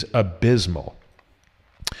specificity is abysmal.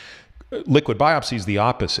 Liquid biopsy is the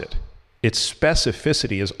opposite. Its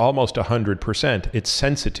specificity is almost 100%. Its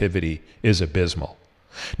sensitivity is abysmal.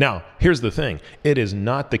 Now, here's the thing. It is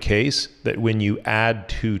not the case that when you add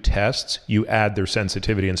two tests, you add their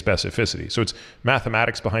sensitivity and specificity. So it's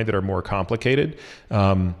mathematics behind it are more complicated.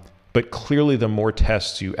 But clearly, the more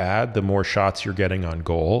tests you add, the more shots you're getting on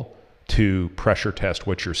goal to pressure test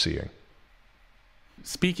what you're seeing.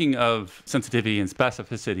 Speaking of sensitivity and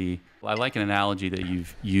specificity, I like an analogy that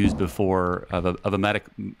you've used before of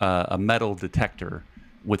a metal detector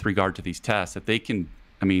with regard to these tests, that they can,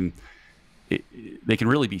 they can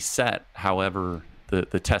really be set however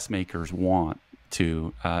the test makers want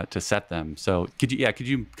to set them. So could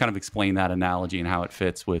you kind of explain that analogy and how it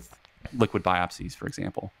fits with liquid biopsies, for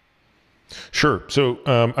example? Sure. So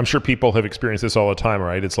I'm sure people have experienced this all the time,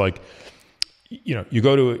 right? It's like,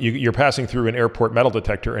 you're passing through an airport metal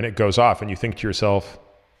detector and it goes off and you think to yourself,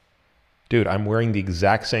 dude, I'm wearing the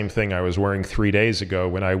exact same thing I was wearing 3 days ago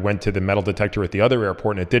when I went to the metal detector at the other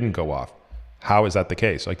airport and it didn't go off. How is that the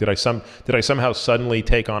case? Like, did I somehow suddenly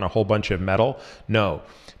take on a whole bunch of metal? No,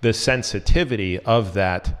 the sensitivity of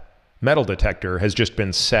that metal detector has just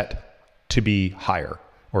been set to be higher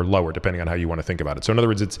or lower, depending on how you want to think about it. So in other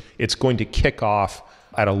words, it's going to kick off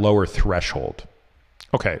at a lower threshold.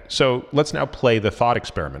 Okay, so let's now play the thought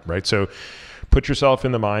experiment, right? So put yourself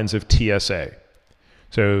in the minds of TSA.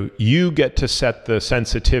 So you get to set the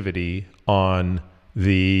sensitivity on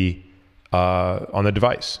the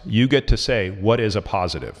device. You get to say what is a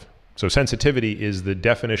positive. So sensitivity is the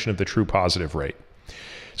definition of the true positive rate.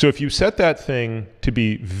 So if you set that thing to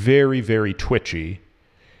be very, very twitchy,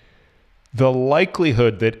 the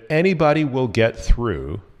likelihood that anybody will get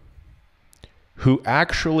through who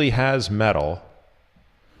actually has metal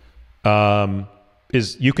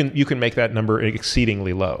is you can make that number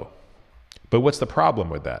exceedingly low. But what's the problem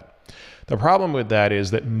with that? The problem with that is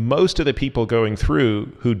that most of the people going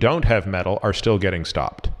through who don't have metal are still getting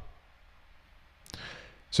stopped.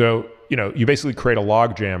 So, you basically create a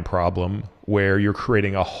logjam problem where you're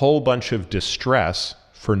creating a whole bunch of distress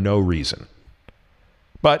for no reason.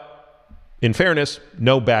 But in fairness,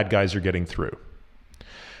 no bad guys are getting through.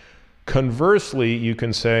 Conversely, you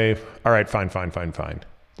can say, all right, fine.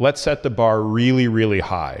 Let's set the bar really, really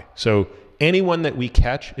high. So anyone that we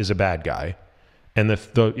catch is a bad guy. And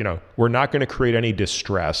we're not going to create any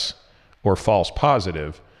distress or false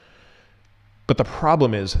positive. But the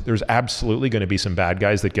problem is there's absolutely going to be some bad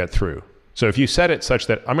guys that get through. So if you set it such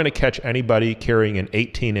that I'm going to catch anybody carrying an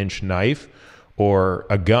 18-inch knife or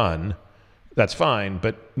a gun, that's fine.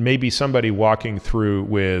 But maybe somebody walking through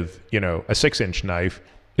with, a 6-inch knife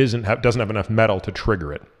doesn't have enough metal to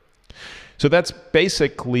trigger it. So that's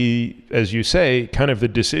basically, as you say, kind of the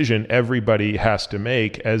decision everybody has to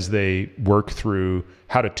make as they work through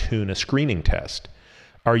how to tune a screening test.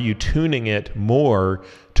 Are you tuning it more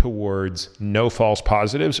towards no false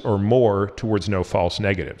positives or more towards no false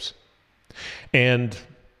negatives? And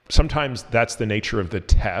sometimes that's the nature of the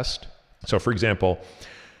test. So for example,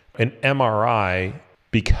 an MRI,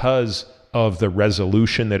 because of the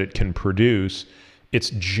resolution that it can produce,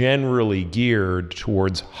 it's generally geared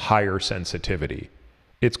towards higher sensitivity.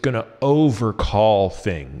 It's going to overcall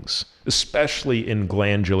things, especially in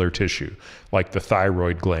glandular tissue, like the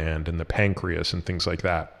thyroid gland and the pancreas and things like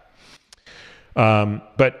that.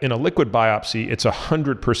 But in a liquid biopsy, it's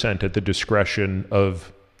 100% at the discretion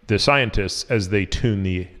of the scientists as they tune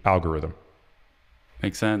the algorithm.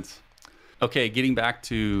 Makes sense. Okay, getting back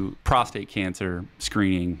to prostate cancer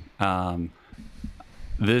screening.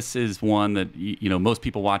 This is one that, most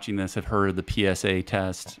people watching this have heard of the PSA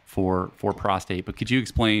test for prostate, but could you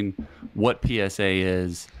explain what PSA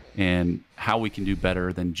is and how we can do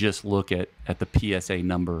better than just look at the PSA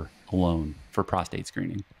number alone for prostate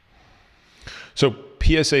screening? So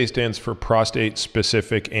PSA stands for prostate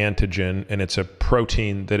specific antigen, and it's a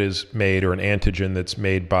protein that is made, or an antigen that's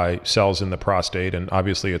made by cells in the prostate. And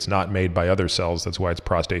obviously it's not made by other cells. That's why it's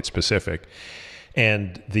prostate specific.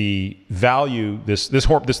 And the value, this is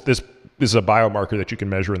a biomarker that you can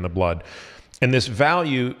measure in the blood. And this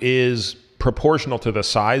value is proportional to the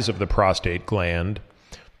size of the prostate gland,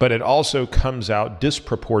 but it also comes out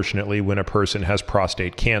disproportionately when a person has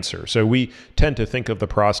prostate cancer. So we tend to think of the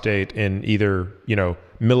prostate in either,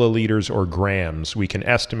 milliliters or grams. We can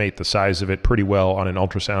estimate the size of it pretty well on an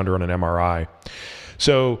ultrasound or on an MRI.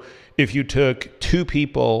 So if you took two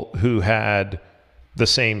people who had the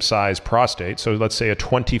same size prostate, so let's say a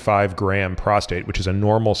 25-gram prostate, which is a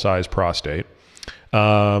normal size prostate,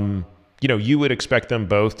 you would expect them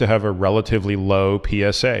both to have a relatively low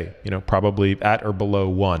PSA, probably at or below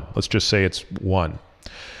 1. Let's just say it's 1.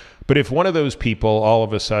 But if one of those people all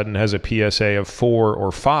of a sudden has a PSA of 4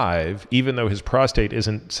 or 5, even though his prostate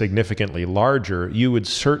isn't significantly larger, you would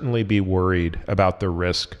certainly be worried about the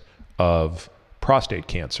risk of prostate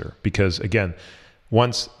cancer. Because again,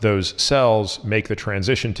 once those cells make the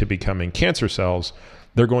transition to becoming cancer cells,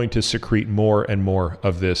 they're going to secrete more and more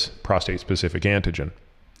of this prostate-specific antigen.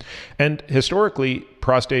 And historically,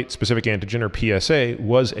 prostate-specific antigen, or PSA,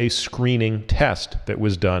 was a screening test that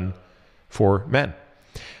was done for men.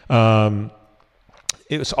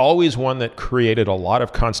 It was always one that created a lot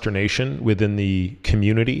of consternation within the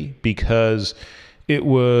community because it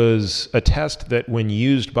was a test that, when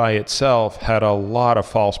used by itself, had a lot of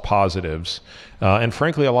false positives and,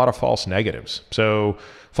 frankly, a lot of false negatives. So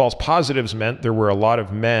false positives meant there were a lot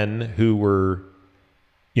of men who were,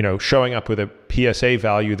 showing up with a PSA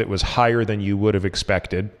value that was higher than you would have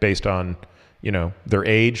expected based on, their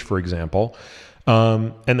age, for example.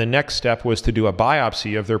 And the next step was to do a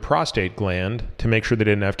biopsy of their prostate gland to make sure they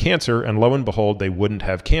didn't have cancer. And lo and behold, they wouldn't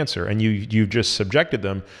have cancer. And you just subjected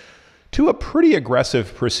them to a pretty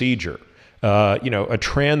aggressive procedure. A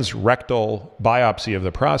transrectal biopsy of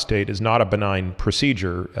the prostate is not a benign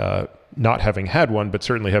procedure, not having had one, but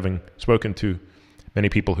certainly having spoken to many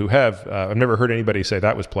people who have. I've never heard anybody say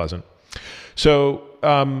that was pleasant. So,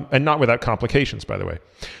 and not without complications, by the way.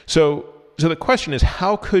 So the question is,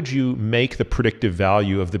 how could you make the predictive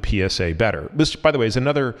value of the PSA better? This, by the way, is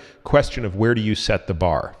another question of where do you set the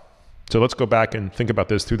bar? So let's go back and think about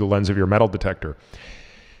this through the lens of your metal detector.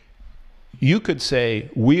 You could say,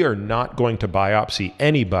 we are not going to biopsy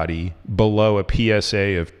anybody below a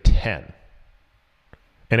PSA of 10.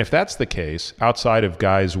 And if that's the case, outside of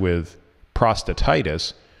guys with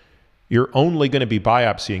prostatitis, you're only going to be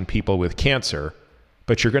biopsying people with cancer,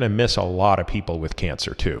 but you're going to miss a lot of people with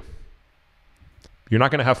cancer too. You're not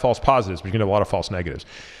going to have false positives, but you're going to have a lot of false negatives.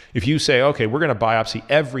 If you say, okay, we're going to biopsy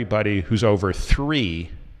everybody who's over 3,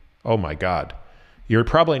 oh my God, you're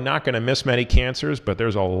probably not going to miss many cancers, but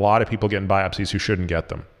there's a lot of people getting biopsies who shouldn't get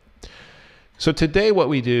them. So today what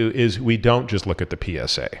we do is we don't just look at the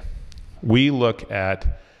PSA. We look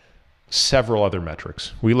at several other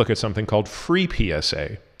metrics. We look at something called free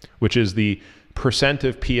PSA, which is the percent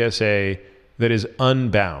of PSA that is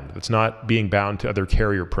unbound. That's not being bound to other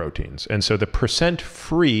carrier proteins. And so the percent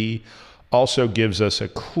free also gives us a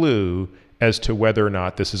clue as to whether or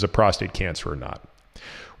not this is a prostate cancer or not.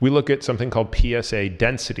 We look at something called PSA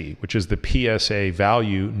density, which is the PSA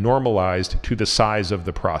value normalized to the size of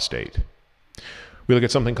the prostate. We look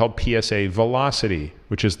at something called PSA velocity,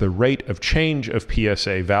 which is the rate of change of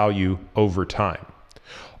PSA value over time.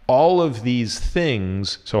 All of these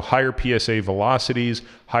things, so higher PSA velocities,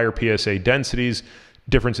 higher PSA densities,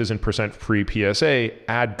 differences in percent free PSA,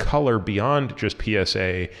 add color beyond just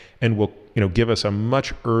PSA and will give us a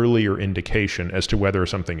much earlier indication as to whether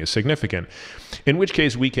something is significant. In which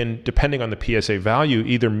case we can, depending on the PSA value,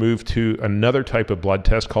 either move to another type of blood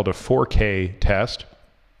test called a 4K test,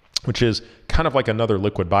 which is kind of like another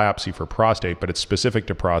liquid biopsy for prostate, but it's specific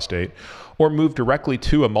to prostate, or move directly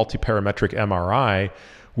to a multiparametric MRI,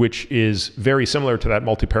 which is very similar to that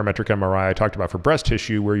multiparametric MRI I talked about for breast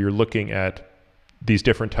tissue, where you're looking at these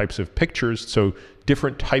different types of pictures, so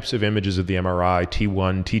different types of images of the MRI,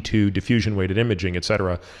 T1, T2, diffusion-weighted imaging, et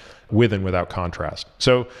cetera, with and without contrast.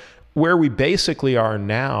 So where we basically are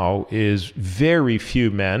now is very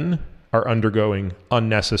few men are undergoing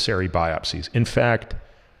unnecessary biopsies. In fact,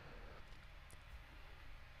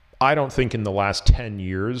 I don't think in the last 10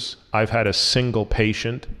 years I've had a single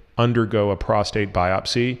patient undergo a prostate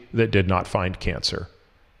biopsy that did not find cancer.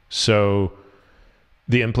 So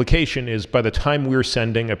the implication is, by the time we're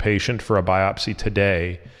sending a patient for a biopsy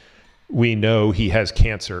today, we know he has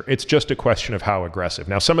cancer. It's just a question of how aggressive.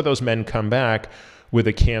 Now, some of those men come back with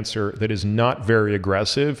a cancer that is not very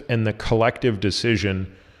aggressive, and the collective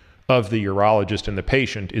decision of the urologist and the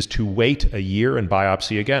patient is to wait a year and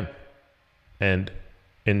biopsy again. And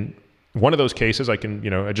in one of those cases, I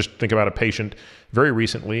just think about a patient very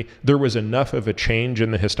recently. There was enough of a change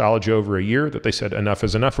in the histology over a year that they said, enough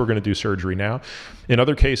is enough, we're going to do surgery now. In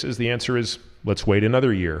other cases, the answer is, let's wait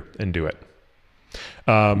another year and do it.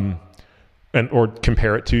 Or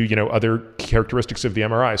compare it to, other characteristics of the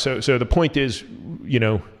MRI. So the point is,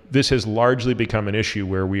 this has largely become an issue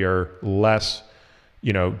where we are less,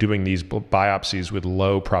 doing these biopsies with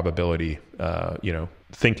low probability,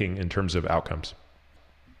 thinking in terms of outcomes.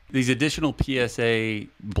 These additional PSA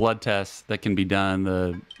blood tests that can be done,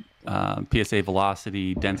 the PSA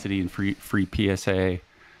velocity, density, and free PSA,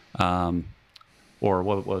 or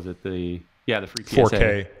what was it? The free PSA.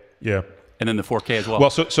 4K, yeah. And then the 4K as well. Well,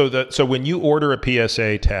 so when you order a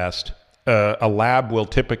PSA test, a lab will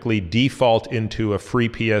typically default into a free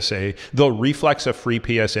PSA. They'll reflex a free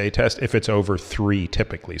PSA test if it's over 3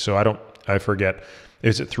 typically. So I forget,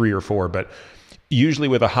 is it 3 or 4? But usually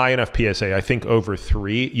with a high enough PSA, I think over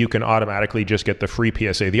 3, you can automatically just get the free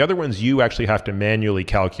PSA. The other ones you actually have to manually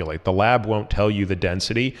calculate. The lab won't tell you the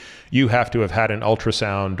density. You have to have had an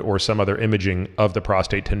ultrasound or some other imaging of the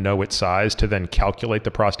prostate to know its size to then calculate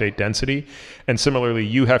the prostate density. And similarly,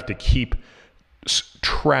 you have to keep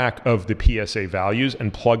track of the PSA values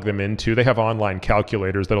and plug them into. They have online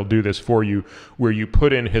calculators that'll do this for you, where you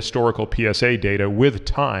put in historical PSA data with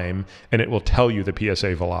time and it will tell you the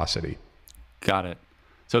PSA velocity. Got it.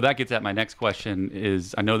 So that gets at my next question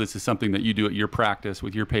is, I know this is something that you do at your practice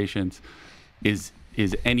with your patients. Are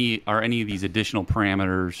any of these additional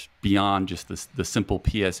parameters beyond just the simple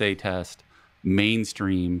PSA test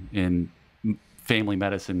mainstream in family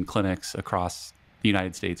medicine clinics across the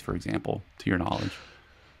United States, for example, to your knowledge?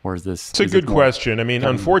 Or is this... It's a good question. I mean,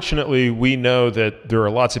 unfortunately, we know that there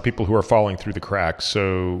are lots of people who are falling through the cracks.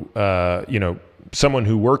 So, someone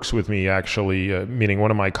who works with me actually, meaning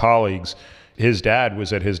one of my colleagues, his dad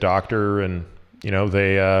was at his doctor and, he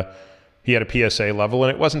had a PSA level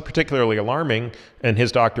and it wasn't particularly alarming and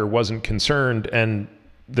his doctor wasn't concerned. And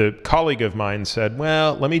the colleague of mine said,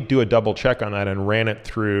 well, let me do a double check on that, and ran it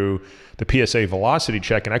through the PSA velocity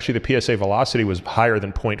check. And actually the PSA velocity was higher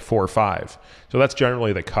than 0.45. So that's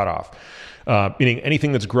generally the cutoff. Meaning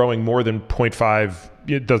anything that's growing more than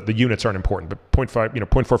 0.5, the units aren't important, but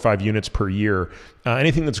 0.45 units per year.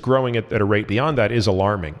 Anything that's growing at a rate beyond that is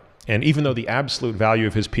alarming. And even though the absolute value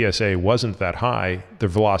of his PSA wasn't that high, the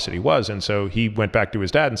velocity was. And so he went back to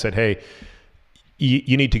his dad and said, hey,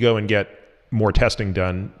 you need to go and get more testing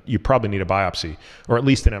done. You probably need a biopsy or at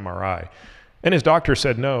least an MRI. And his doctor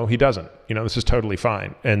said, no, he doesn't. This is totally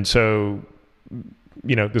fine. And so,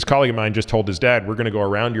 this colleague of mine just told his dad, we're going to go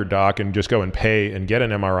around your doc and just go and pay and get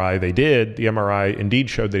an MRI. They did. The MRI indeed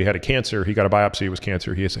showed that he had a cancer. He got a biopsy. It was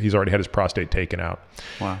cancer. He's already had his prostate taken out.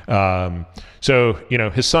 Wow. So,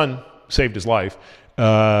 his son saved his life.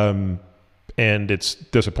 And it's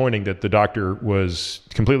disappointing that the doctor was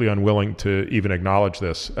completely unwilling to even acknowledge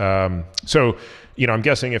this. So, I'm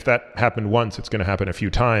guessing if that happened once, it's going to happen a few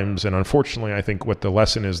times. And unfortunately, I think what the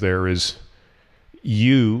lesson is there is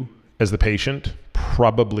you, as the patient,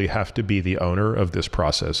 probably have to be the owner of this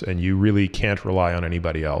process, and you really can't rely on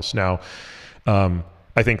anybody else. Now,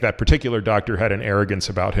 I think that particular doctor had an arrogance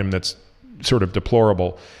about him that's sort of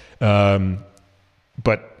deplorable.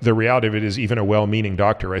 But the reality of it is, even a well-meaning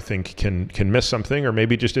doctor, I think, can miss something, or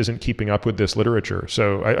maybe just isn't keeping up with this literature.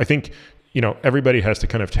 So I think, everybody has to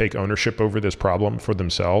kind of take ownership over this problem for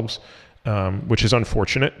themselves, which is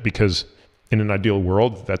unfortunate, because in an ideal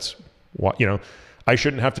world, that's what, I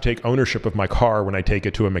shouldn't have to take ownership of my car when I take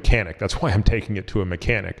it to a mechanic. That's why I'm taking it to a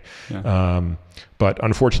mechanic. Yeah. But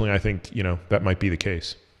unfortunately, I think, that might be the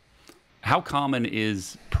case. How common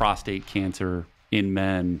is prostate cancer in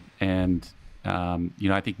men? And,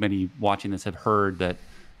 I think many watching this have heard that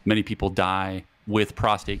many people die with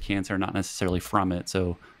prostate cancer, not necessarily from it.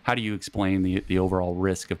 So how do you explain the overall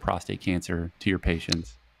risk of prostate cancer to your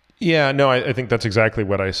patients? Yeah, no, I think that's exactly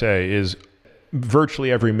what I say is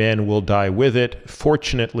virtually every man will die with it.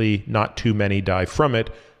 Fortunately, not too many die from it,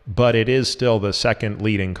 but it is still the second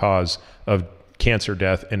leading cause of cancer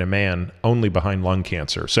death in a man, only behind lung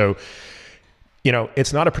cancer. So,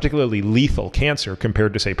 it's not a particularly lethal cancer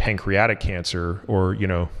compared to, say, pancreatic cancer or,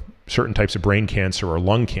 certain types of brain cancer or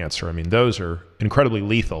lung cancer. I mean, those are incredibly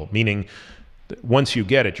lethal, meaning that once you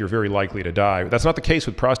get it, you're very likely to die. That's not the case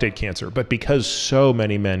with prostate cancer, but because so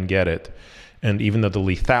many men get it, and even though the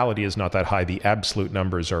lethality is not that high, the absolute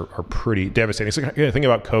numbers are pretty devastating. It's like, think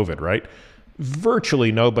about COVID, right?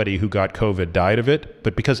 Virtually nobody who got COVID died of it,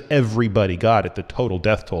 but because everybody got it, the total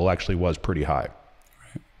death toll actually was pretty high.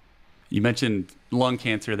 You mentioned lung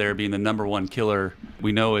cancer there being the #1 killer.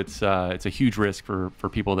 We know it's a huge risk for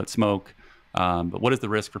people that smoke, but what is the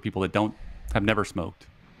risk for people that have never smoked?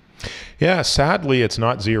 Yeah, sadly, it's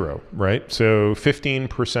not zero, right? So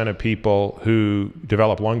 15% of people who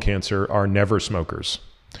develop lung cancer are never smokers.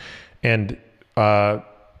 And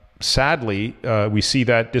sadly, we see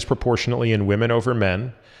that disproportionately in women over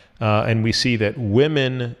men. And we see that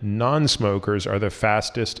women non-smokers are the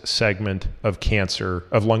fastest segment of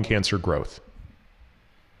lung cancer growth.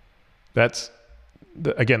 That's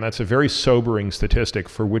again, that's a very sobering statistic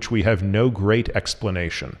for which we have no great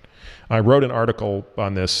explanation. I wrote an article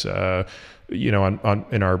on this, in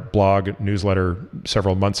our blog newsletter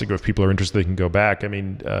several months ago. If people are interested, they can go back. I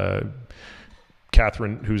mean,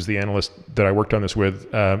 Catherine, who's the analyst that I worked on this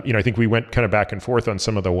with, I think we went kind of back and forth on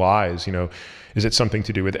some of the whys. Is it something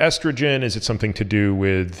to do with estrogen? Is it something to do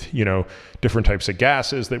with, different types of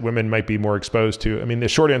gases that women might be more exposed to? I mean, the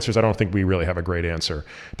short answer is I don't think we really have a great answer.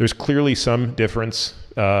 There's clearly some difference,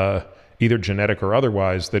 either genetic or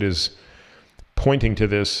otherwise, that is pointing to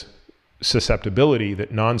this susceptibility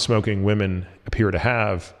that non-smoking women appear to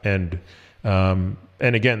have. And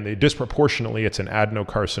again, disproportionately, it's an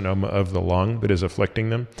adenocarcinoma of the lung that is afflicting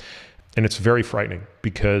them. And it's very frightening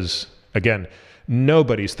because, again,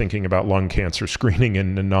 nobody's thinking about lung cancer screening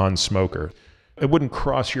in a non-smoker. It wouldn't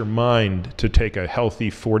cross your mind to take a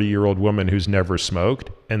healthy 40-year-old woman who's never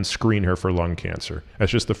smoked and screen her for lung cancer.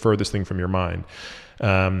 That's just the furthest thing from your mind.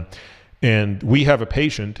 And we have a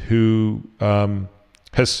patient who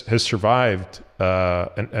has survived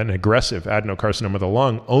an aggressive adenocarcinoma of the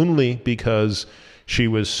lung only because she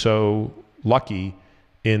was so lucky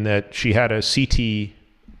in that she had a CT,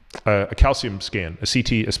 a calcium scan, a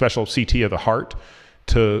special CT of the heart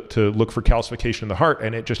to look for calcification in the heart,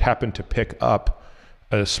 and it just happened to pick up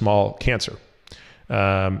a small cancer.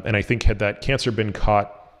 And I think had that cancer been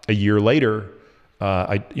caught a year later,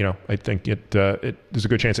 I think there's a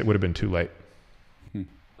good chance it would have been too late.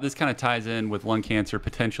 This kind of ties in with lung cancer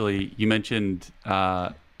potentially. You mentioned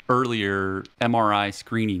earlier MRI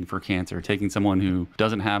screening for cancer, taking someone who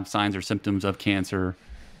doesn't have signs or symptoms of cancer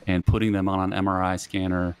and putting them on an MRI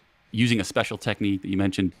scanner using a special technique that you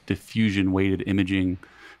mentioned, diffusion weighted imaging.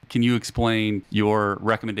 Can you explain your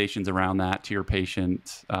recommendations around that to your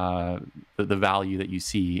patient, the value that you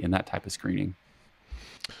see in that type of screening?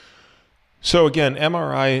 So again,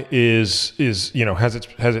 MRI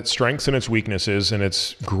has its strengths and its weaknesses, and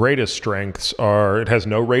its greatest strengths are it has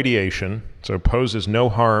no radiation, so it poses no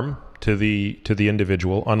harm to the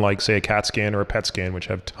individual, unlike say a CAT scan or a PET scan, which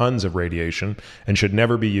have tons of radiation and should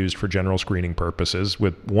never be used for general screening purposes,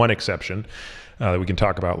 with one exception that we can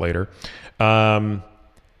talk about later. And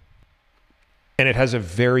it has a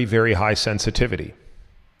very, very high sensitivity.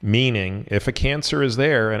 Meaning, if a cancer is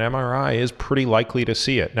there, an MRI is pretty likely to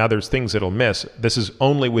see it. Now, there's things it'll miss. This is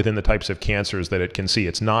only within the types of cancers that it can see.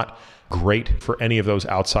 It's not great for any of those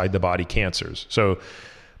outside the body cancers. So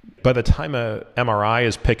by the time a MRI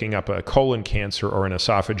is picking up a colon cancer or an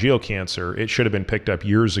esophageal cancer, it should have been picked up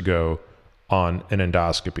years ago on an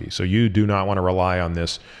endoscopy. So you do not want to rely on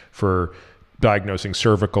this for diagnosing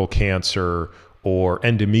cervical cancer or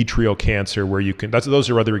endometrial cancer, where you can, those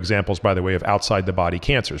are other examples, by the way, of outside the body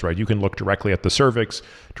cancers, right? You can look directly at the cervix,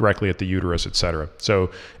 directly at the uterus, et cetera. So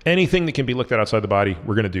anything that can be looked at outside the body,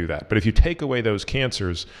 we're going to do that. But if you take away those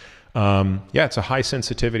cancers, it's a high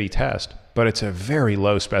sensitivity test, but it's a very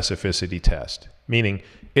low specificity test, meaning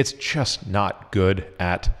it's just not good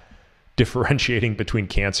at differentiating between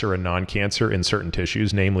cancer and non-cancer in certain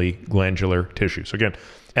tissues, namely glandular tissue. So again,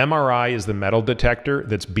 MRI is the metal detector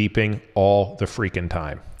that's beeping all the freaking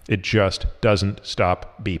time. It just doesn't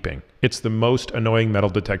stop beeping. It's the most annoying metal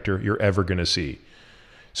detector you're ever going to see.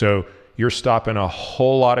 So you're stopping a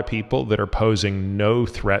whole lot of people that are posing no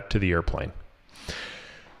threat to the airplane.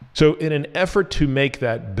 So in an effort to make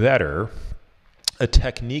that better, a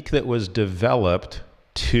technique that was developed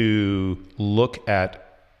to look at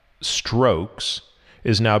strokes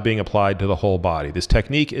is now being applied to the whole body. This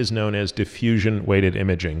technique is known as diffusion weighted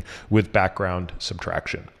imaging with background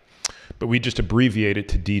subtraction, but we just abbreviate it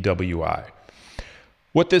to DWI.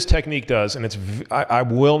 What this technique does, and I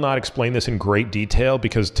will not explain this in great detail,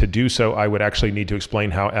 because to do so, I would actually need to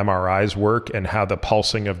explain how MRIs work and how the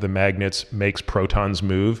pulsing of the magnets makes protons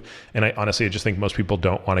move. And I honestly just think most people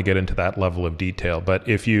don't want to get into that level of detail. But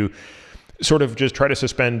if you sort of just try to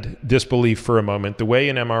suspend disbelief for a moment, the way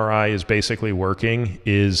an MRI is basically working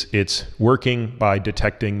is it's working by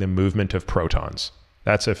detecting the movement of protons.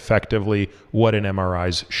 That's effectively what an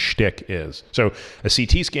MRI's shtick is. So a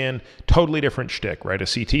CT scan, totally different shtick, right? A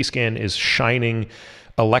CT scan is shining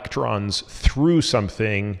electrons through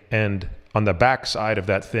something, and on the back side of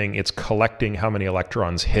that thing, it's collecting how many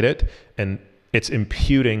electrons hit it, and it's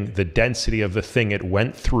imputing the density of the thing it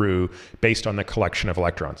went through based on the collection of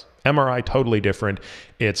electrons. MRI, totally different.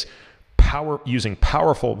 It's using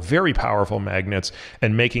powerful, very powerful magnets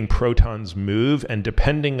and making protons move. And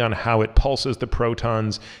depending on how it pulses the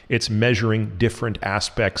protons, it's measuring different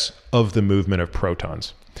aspects of the movement of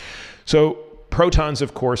protons. So protons,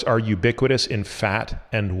 of course, are ubiquitous in fat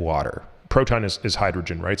and water. proton is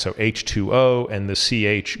hydrogen, right? So H2O and the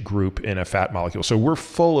CH group in a fat molecule. So we're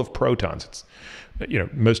full of protons. It's,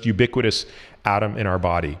 most ubiquitous atom in our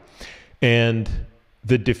body. And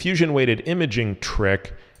the diffusion weighted imaging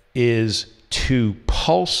trick is to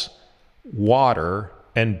pulse water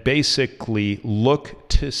and basically look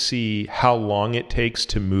to see how long it takes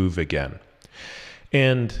to move again.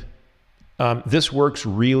 And this works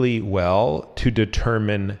really well to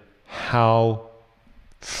determine how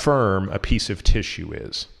firm a piece of tissue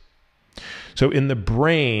is. So in the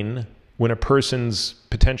brain, when a person's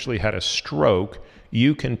potentially had a stroke,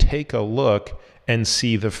 you can take a look and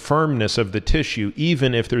see the firmness of the tissue,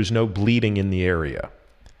 even if there's no bleeding in the area.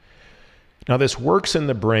 Now, this works in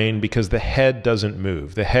the brain because the head doesn't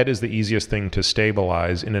move. The head is the easiest thing to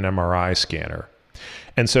stabilize in an MRI scanner.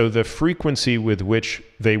 And so the frequency with which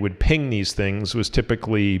they would ping these things was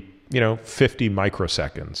typically, 50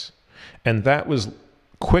 microseconds. And that was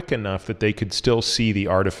quick enough that they could still see the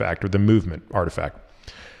artifact or the movement artifact.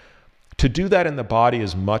 To do that in the body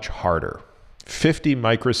is much harder. 50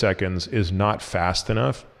 microseconds is not fast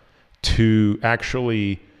enough to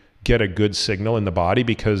actually get a good signal in the body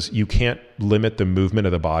because you can't limit the movement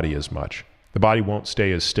of the body as much. The body won't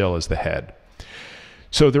stay as still as the head.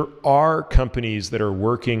 So there are companies that are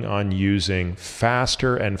working on using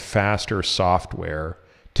faster and faster software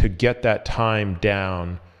to get that time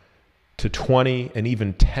down to 20 and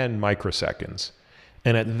even 10 microseconds.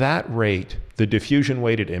 And at that rate, the diffusion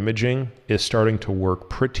weighted imaging is starting to work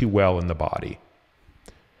pretty well in the body.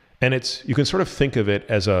 And you can sort of think of it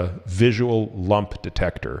as a visual lump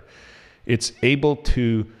detector. It's able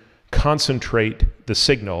to concentrate the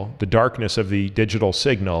signal, the darkness of the digital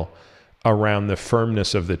signal, around the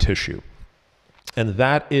firmness of the tissue. And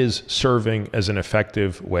that is serving as one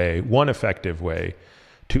effective way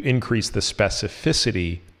to increase the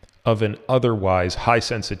specificity of an otherwise high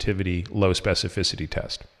sensitivity, low specificity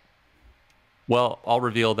test. Well, I'll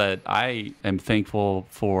reveal that I am thankful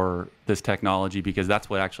for this technology because that's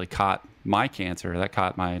what actually caught my cancer. That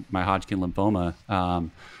caught my Hodgkin lymphoma.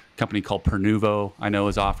 Company called Pernuvo, I know,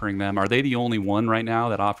 is offering them. Are they the only one right now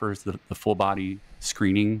that offers the full body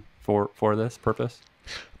screening for this purpose?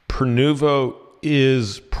 Pernuvo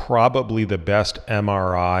is probably the best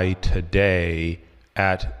MRI today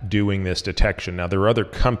at doing this detection. Now, there are other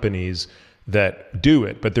companies that do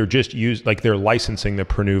it, but they're just they're licensing the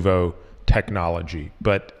Pernuvo technology.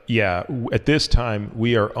 But yeah, at this time,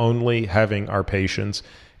 we are only having our patients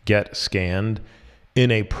get scanned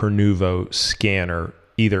in a Pernuvo scanner,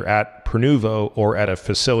 either at Pernuvo or at a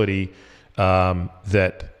facility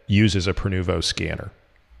that uses a Pernuvo scanner.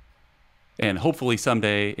 And hopefully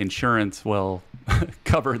someday insurance will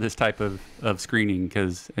cover this type of screening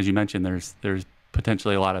because, as you mentioned, there's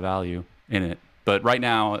potentially a lot of value in it. But right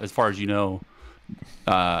now, as far as you know,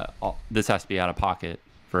 this has to be out of pocket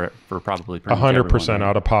for probably 100%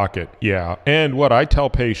 out of pocket. Yeah. And what I tell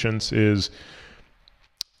patients is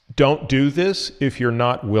don't do this if you're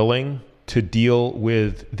not willing to deal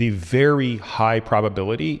with the very high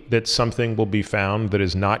probability that something will be found that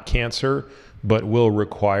is not cancer, but will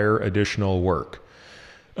require additional work.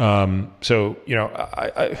 So,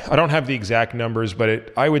 I don't have the exact numbers,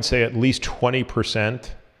 but I would say at least 20%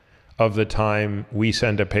 of the time we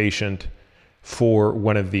send a patient for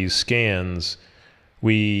one of these scans,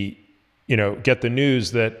 we, get the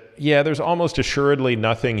news that, yeah, there's almost assuredly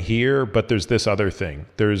nothing here, but there's this other thing.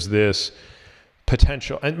 There's this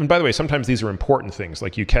potential. And by the way, sometimes these are important things,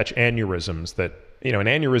 like you catch aneurysms that, an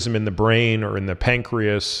aneurysm in the brain or in the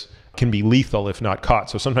pancreas can be lethal if not caught.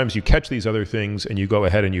 So sometimes you catch these other things and you go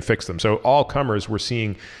ahead and you fix them. So all comers, we're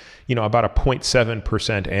seeing, about a 0.7%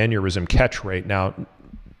 aneurysm catch rate. Now,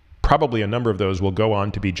 probably a number of those will go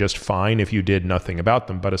on to be just fine if you did nothing about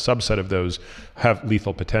them, but a subset of those have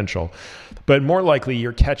lethal potential. But more likely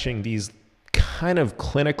you're catching these kind of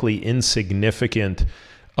clinically insignificant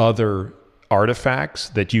other artifacts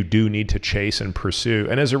that you do need to chase and pursue.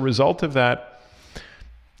 And as a result of that,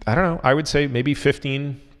 I don't know, I would say maybe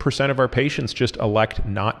 15% of our patients just elect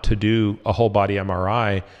not to do a whole body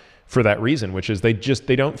MRI for that reason, which is they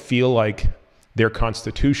don't feel like their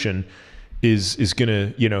constitution is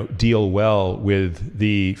going to, deal well with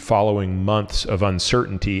the following months of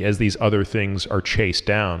uncertainty as these other things are chased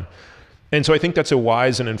down. And so I think that's a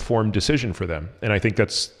wise and informed decision for them. And I think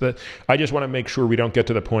I just want to make sure we don't get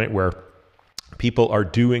to the point where people are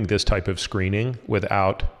doing this type of screening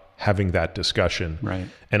without having that discussion, right,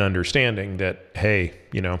 and understanding that, hey,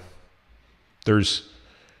 there's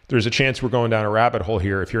a chance we're going down a rabbit hole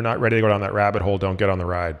here. If you're not ready to go down that rabbit hole, don't get on the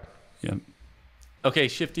ride. Yeah. Okay,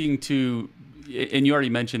 shifting to, and you already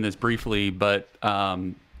mentioned this briefly, but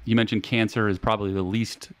you mentioned cancer is probably the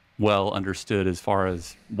least well understood as far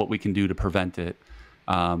as what we can do to prevent it.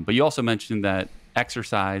 But you also mentioned that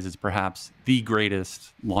exercise is perhaps the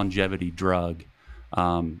greatest longevity drug.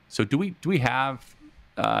 So do we have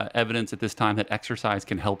evidence at this time that exercise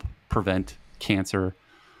can help prevent cancer?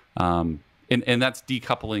 And that's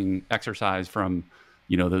decoupling exercise from,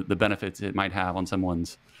 the benefits it might have on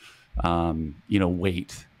someone's,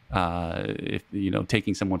 weight. If,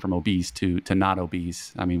 taking someone from obese to not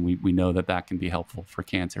obese, I mean, we know that can be helpful for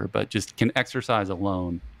cancer, but just can exercise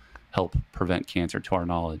alone help prevent cancer to our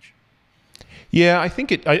knowledge? Yeah, I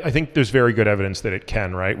think there's very good evidence that it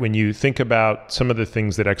can, right? When you think about some of the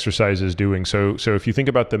things that exercise is doing. So if you think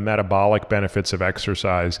about the metabolic benefits of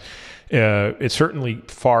exercise, it certainly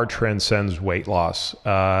far transcends weight loss.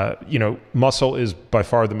 Muscle is by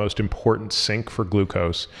far the most important sink for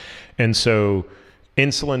glucose. And so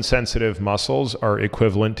insulin sensitive muscles are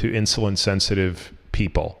equivalent to insulin sensitive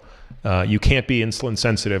people. You can't be insulin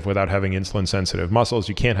sensitive without having insulin sensitive muscles.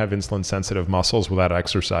 You can't have insulin sensitive muscles without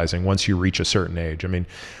exercising once you reach a certain age. I mean,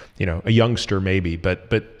 a youngster maybe,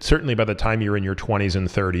 but certainly by the time you're in your 20s and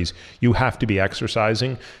 30s, you have to be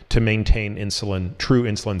exercising to maintain true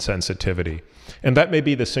insulin sensitivity. And that may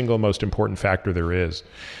be the single most important factor there is.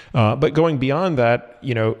 But going beyond that,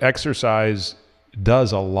 exercise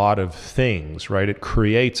does a lot of things, right? It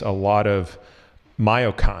creates a lot of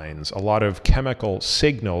myokines, a lot of chemical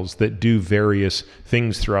signals that do various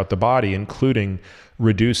things throughout the body, including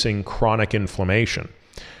reducing chronic inflammation.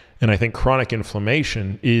 And I think chronic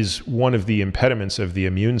inflammation is one of the impediments of the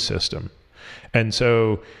immune system. And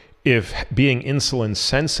so if being insulin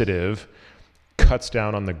sensitive cuts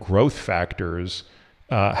down on the growth factors,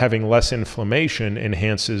 having less inflammation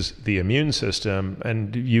enhances the immune system.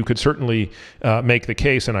 And you could certainly make the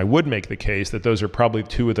case, and I would make the case, that those are probably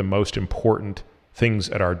two of the most important things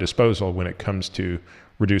at our disposal when it comes to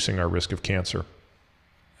reducing our risk of cancer.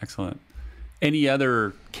 Excellent. Any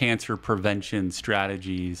other cancer prevention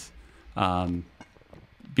strategies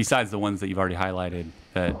besides the ones that you've already highlighted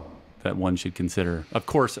that one should consider? Of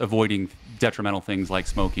course, avoiding detrimental things like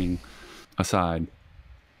smoking aside.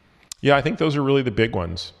 Yeah, I think those are really the big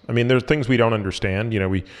ones. I mean, there's things we don't understand.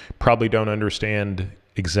 We probably don't understand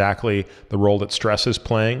exactly the role that stress is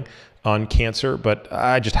playing on cancer, but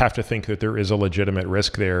I just have to think that there is a legitimate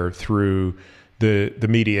risk there through the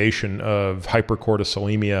mediation of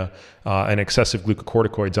hypercortisolemia and excessive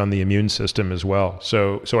glucocorticoids on the immune system as well.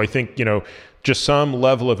 So I think, just some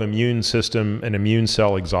level of immune system and immune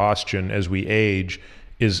cell exhaustion as we age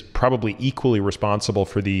is probably equally responsible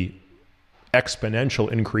for the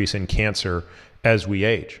exponential increase in cancer as we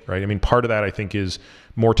age, right? I mean, part of that I think is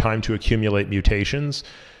more time to accumulate mutations,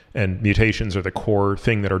 and mutations are the core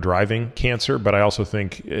thing that are driving cancer. But I also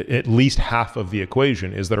think at least half of the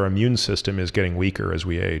equation is that our immune system is getting weaker as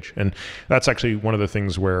we age. And that's actually one of the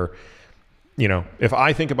things where, if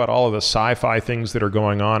I think about all of the sci-fi things that are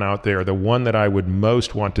going on out there, the one that I would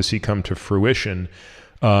most want to see come to fruition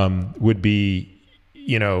would be,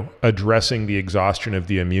 addressing the exhaustion of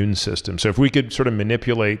the immune system. So if we could sort of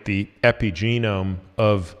manipulate the epigenome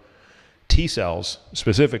of T cells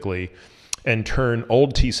specifically and turn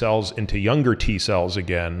old T cells into younger T cells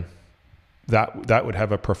again, that would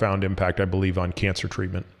have a profound impact, I believe, on cancer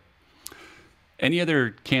treatment. Any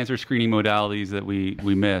other cancer screening modalities that we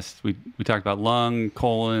missed? We talked about lung,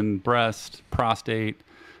 colon, breast, prostate.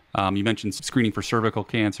 You mentioned screening for cervical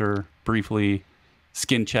cancer briefly,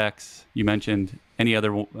 skin checks. You mentioned any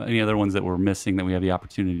other ones that we're missing that we have the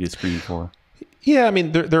opportunity to screen for? Yeah, I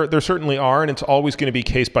mean, there certainly are, and it's always going to be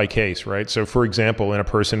case by case, right? So, for example, in a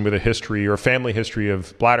person with a history or a family history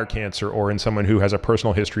of bladder cancer, or in someone who has a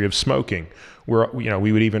personal history of smoking, where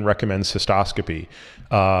we would even recommend cystoscopy.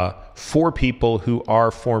 For people who are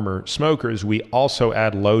former smokers, we also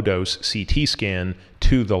add low-dose CT scan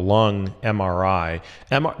to the lung MRI.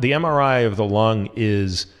 The MRI of the lung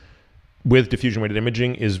is, with diffusion-weighted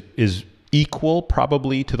imaging, is equal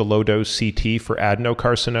probably to the low-dose CT for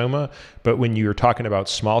adenocarcinoma. But when you're talking about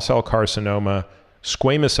small cell carcinoma,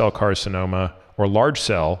 squamous cell carcinoma, or large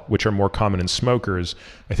cell, which are more common in smokers,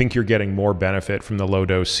 I think you're getting more benefit from the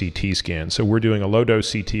low-dose CT scan. So we're doing a low-dose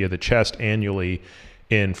CT of the chest annually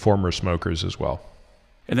in former smokers as well.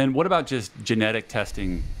 And then what about just genetic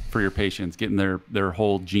testing for your patients, getting their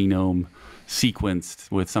whole genome sequenced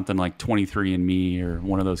with something like 23andMe or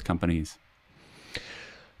one of those companies?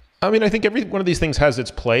 I mean, I think every one of these things has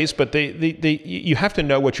its place, but you have to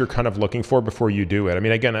know what you're kind of looking for before you do it. I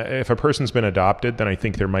mean, again, if a person's been adopted, then I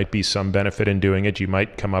think there might be some benefit in doing it. You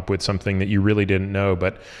might come up with something that you really didn't know,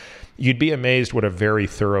 but you'd be amazed what a very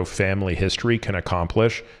thorough family history can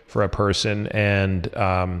accomplish for a person. And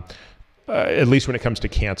at least when it comes to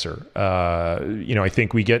cancer. I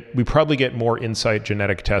think we probably get more insight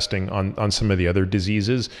genetic testing on some of the other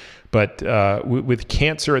diseases, but with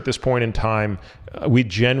cancer at this point in time, we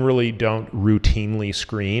generally don't routinely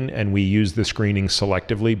screen, and we use the screening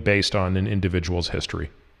selectively based on an individual's history.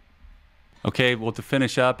 Okay, well, to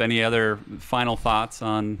finish up, any other final thoughts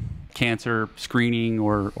on cancer screening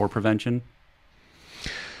or prevention?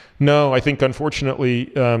 No, I think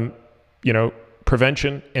unfortunately,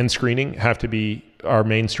 prevention and screening have to be our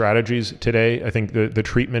main strategies today. I think the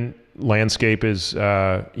treatment landscape is,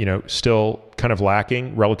 still kind of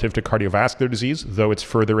lacking relative to cardiovascular disease, though it's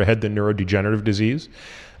further ahead than neurodegenerative disease.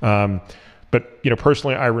 But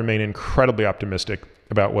personally, I remain incredibly optimistic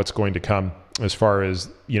about what's going to come as far as,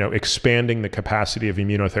 expanding the capacity of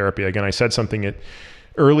immunotherapy. Again, I said something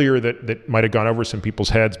earlier that might have gone over some people's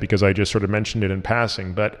heads because I just sort of mentioned it in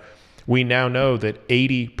passing, but we now know that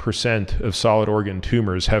 80% of solid organ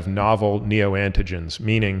tumors have novel neoantigens,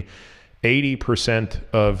 meaning 80%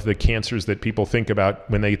 of the cancers that people think about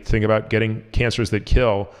when they think about getting cancers that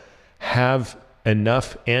kill have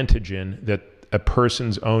enough antigen that a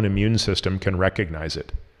person's own immune system can recognize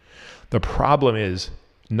it. The problem is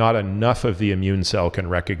not enough of the immune cell can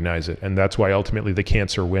recognize it, and that's why ultimately the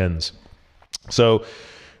cancer wins. So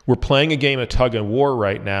we're playing a game of tug and war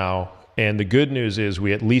right now, and the good news is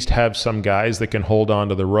we at least have some guys that can hold on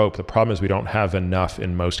to the rope. The problem is we don't have enough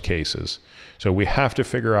in most cases. So we have to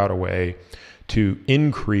figure out a way to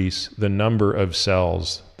increase the number of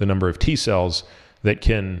cells, the number of T cells that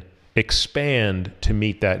can expand to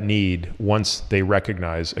meet that need once they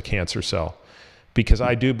recognize a cancer cell. Because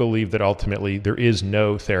I do believe that ultimately there is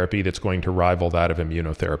no therapy that's going to rival that of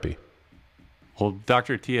immunotherapy. Well,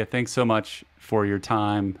 Dr. Attia, thanks so much for your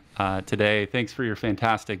time today. Thanks for your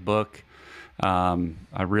fantastic book.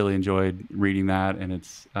 I really enjoyed reading that, and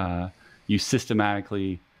it's you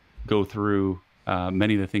systematically go through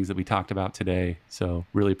many of the things that we talked about today. So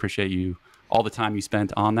really appreciate all the time you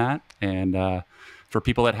spent on that. And for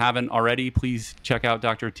people that haven't already, please check out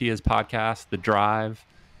Dr. Attia's podcast, The Drive,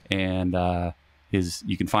 and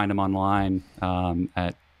you can find him online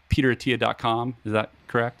at peterattia.com. Is that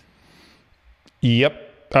correct? Yep.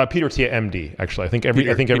 Peter Attia MD, actually. I think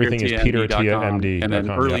everything is Peter Attia MD. And then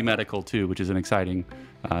Early Medical too, which is an exciting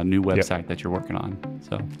new website that you're working on.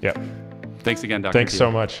 So yeah. Thanks again, Dr. Thanks Attia.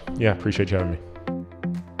 so much. Yeah, appreciate you having me.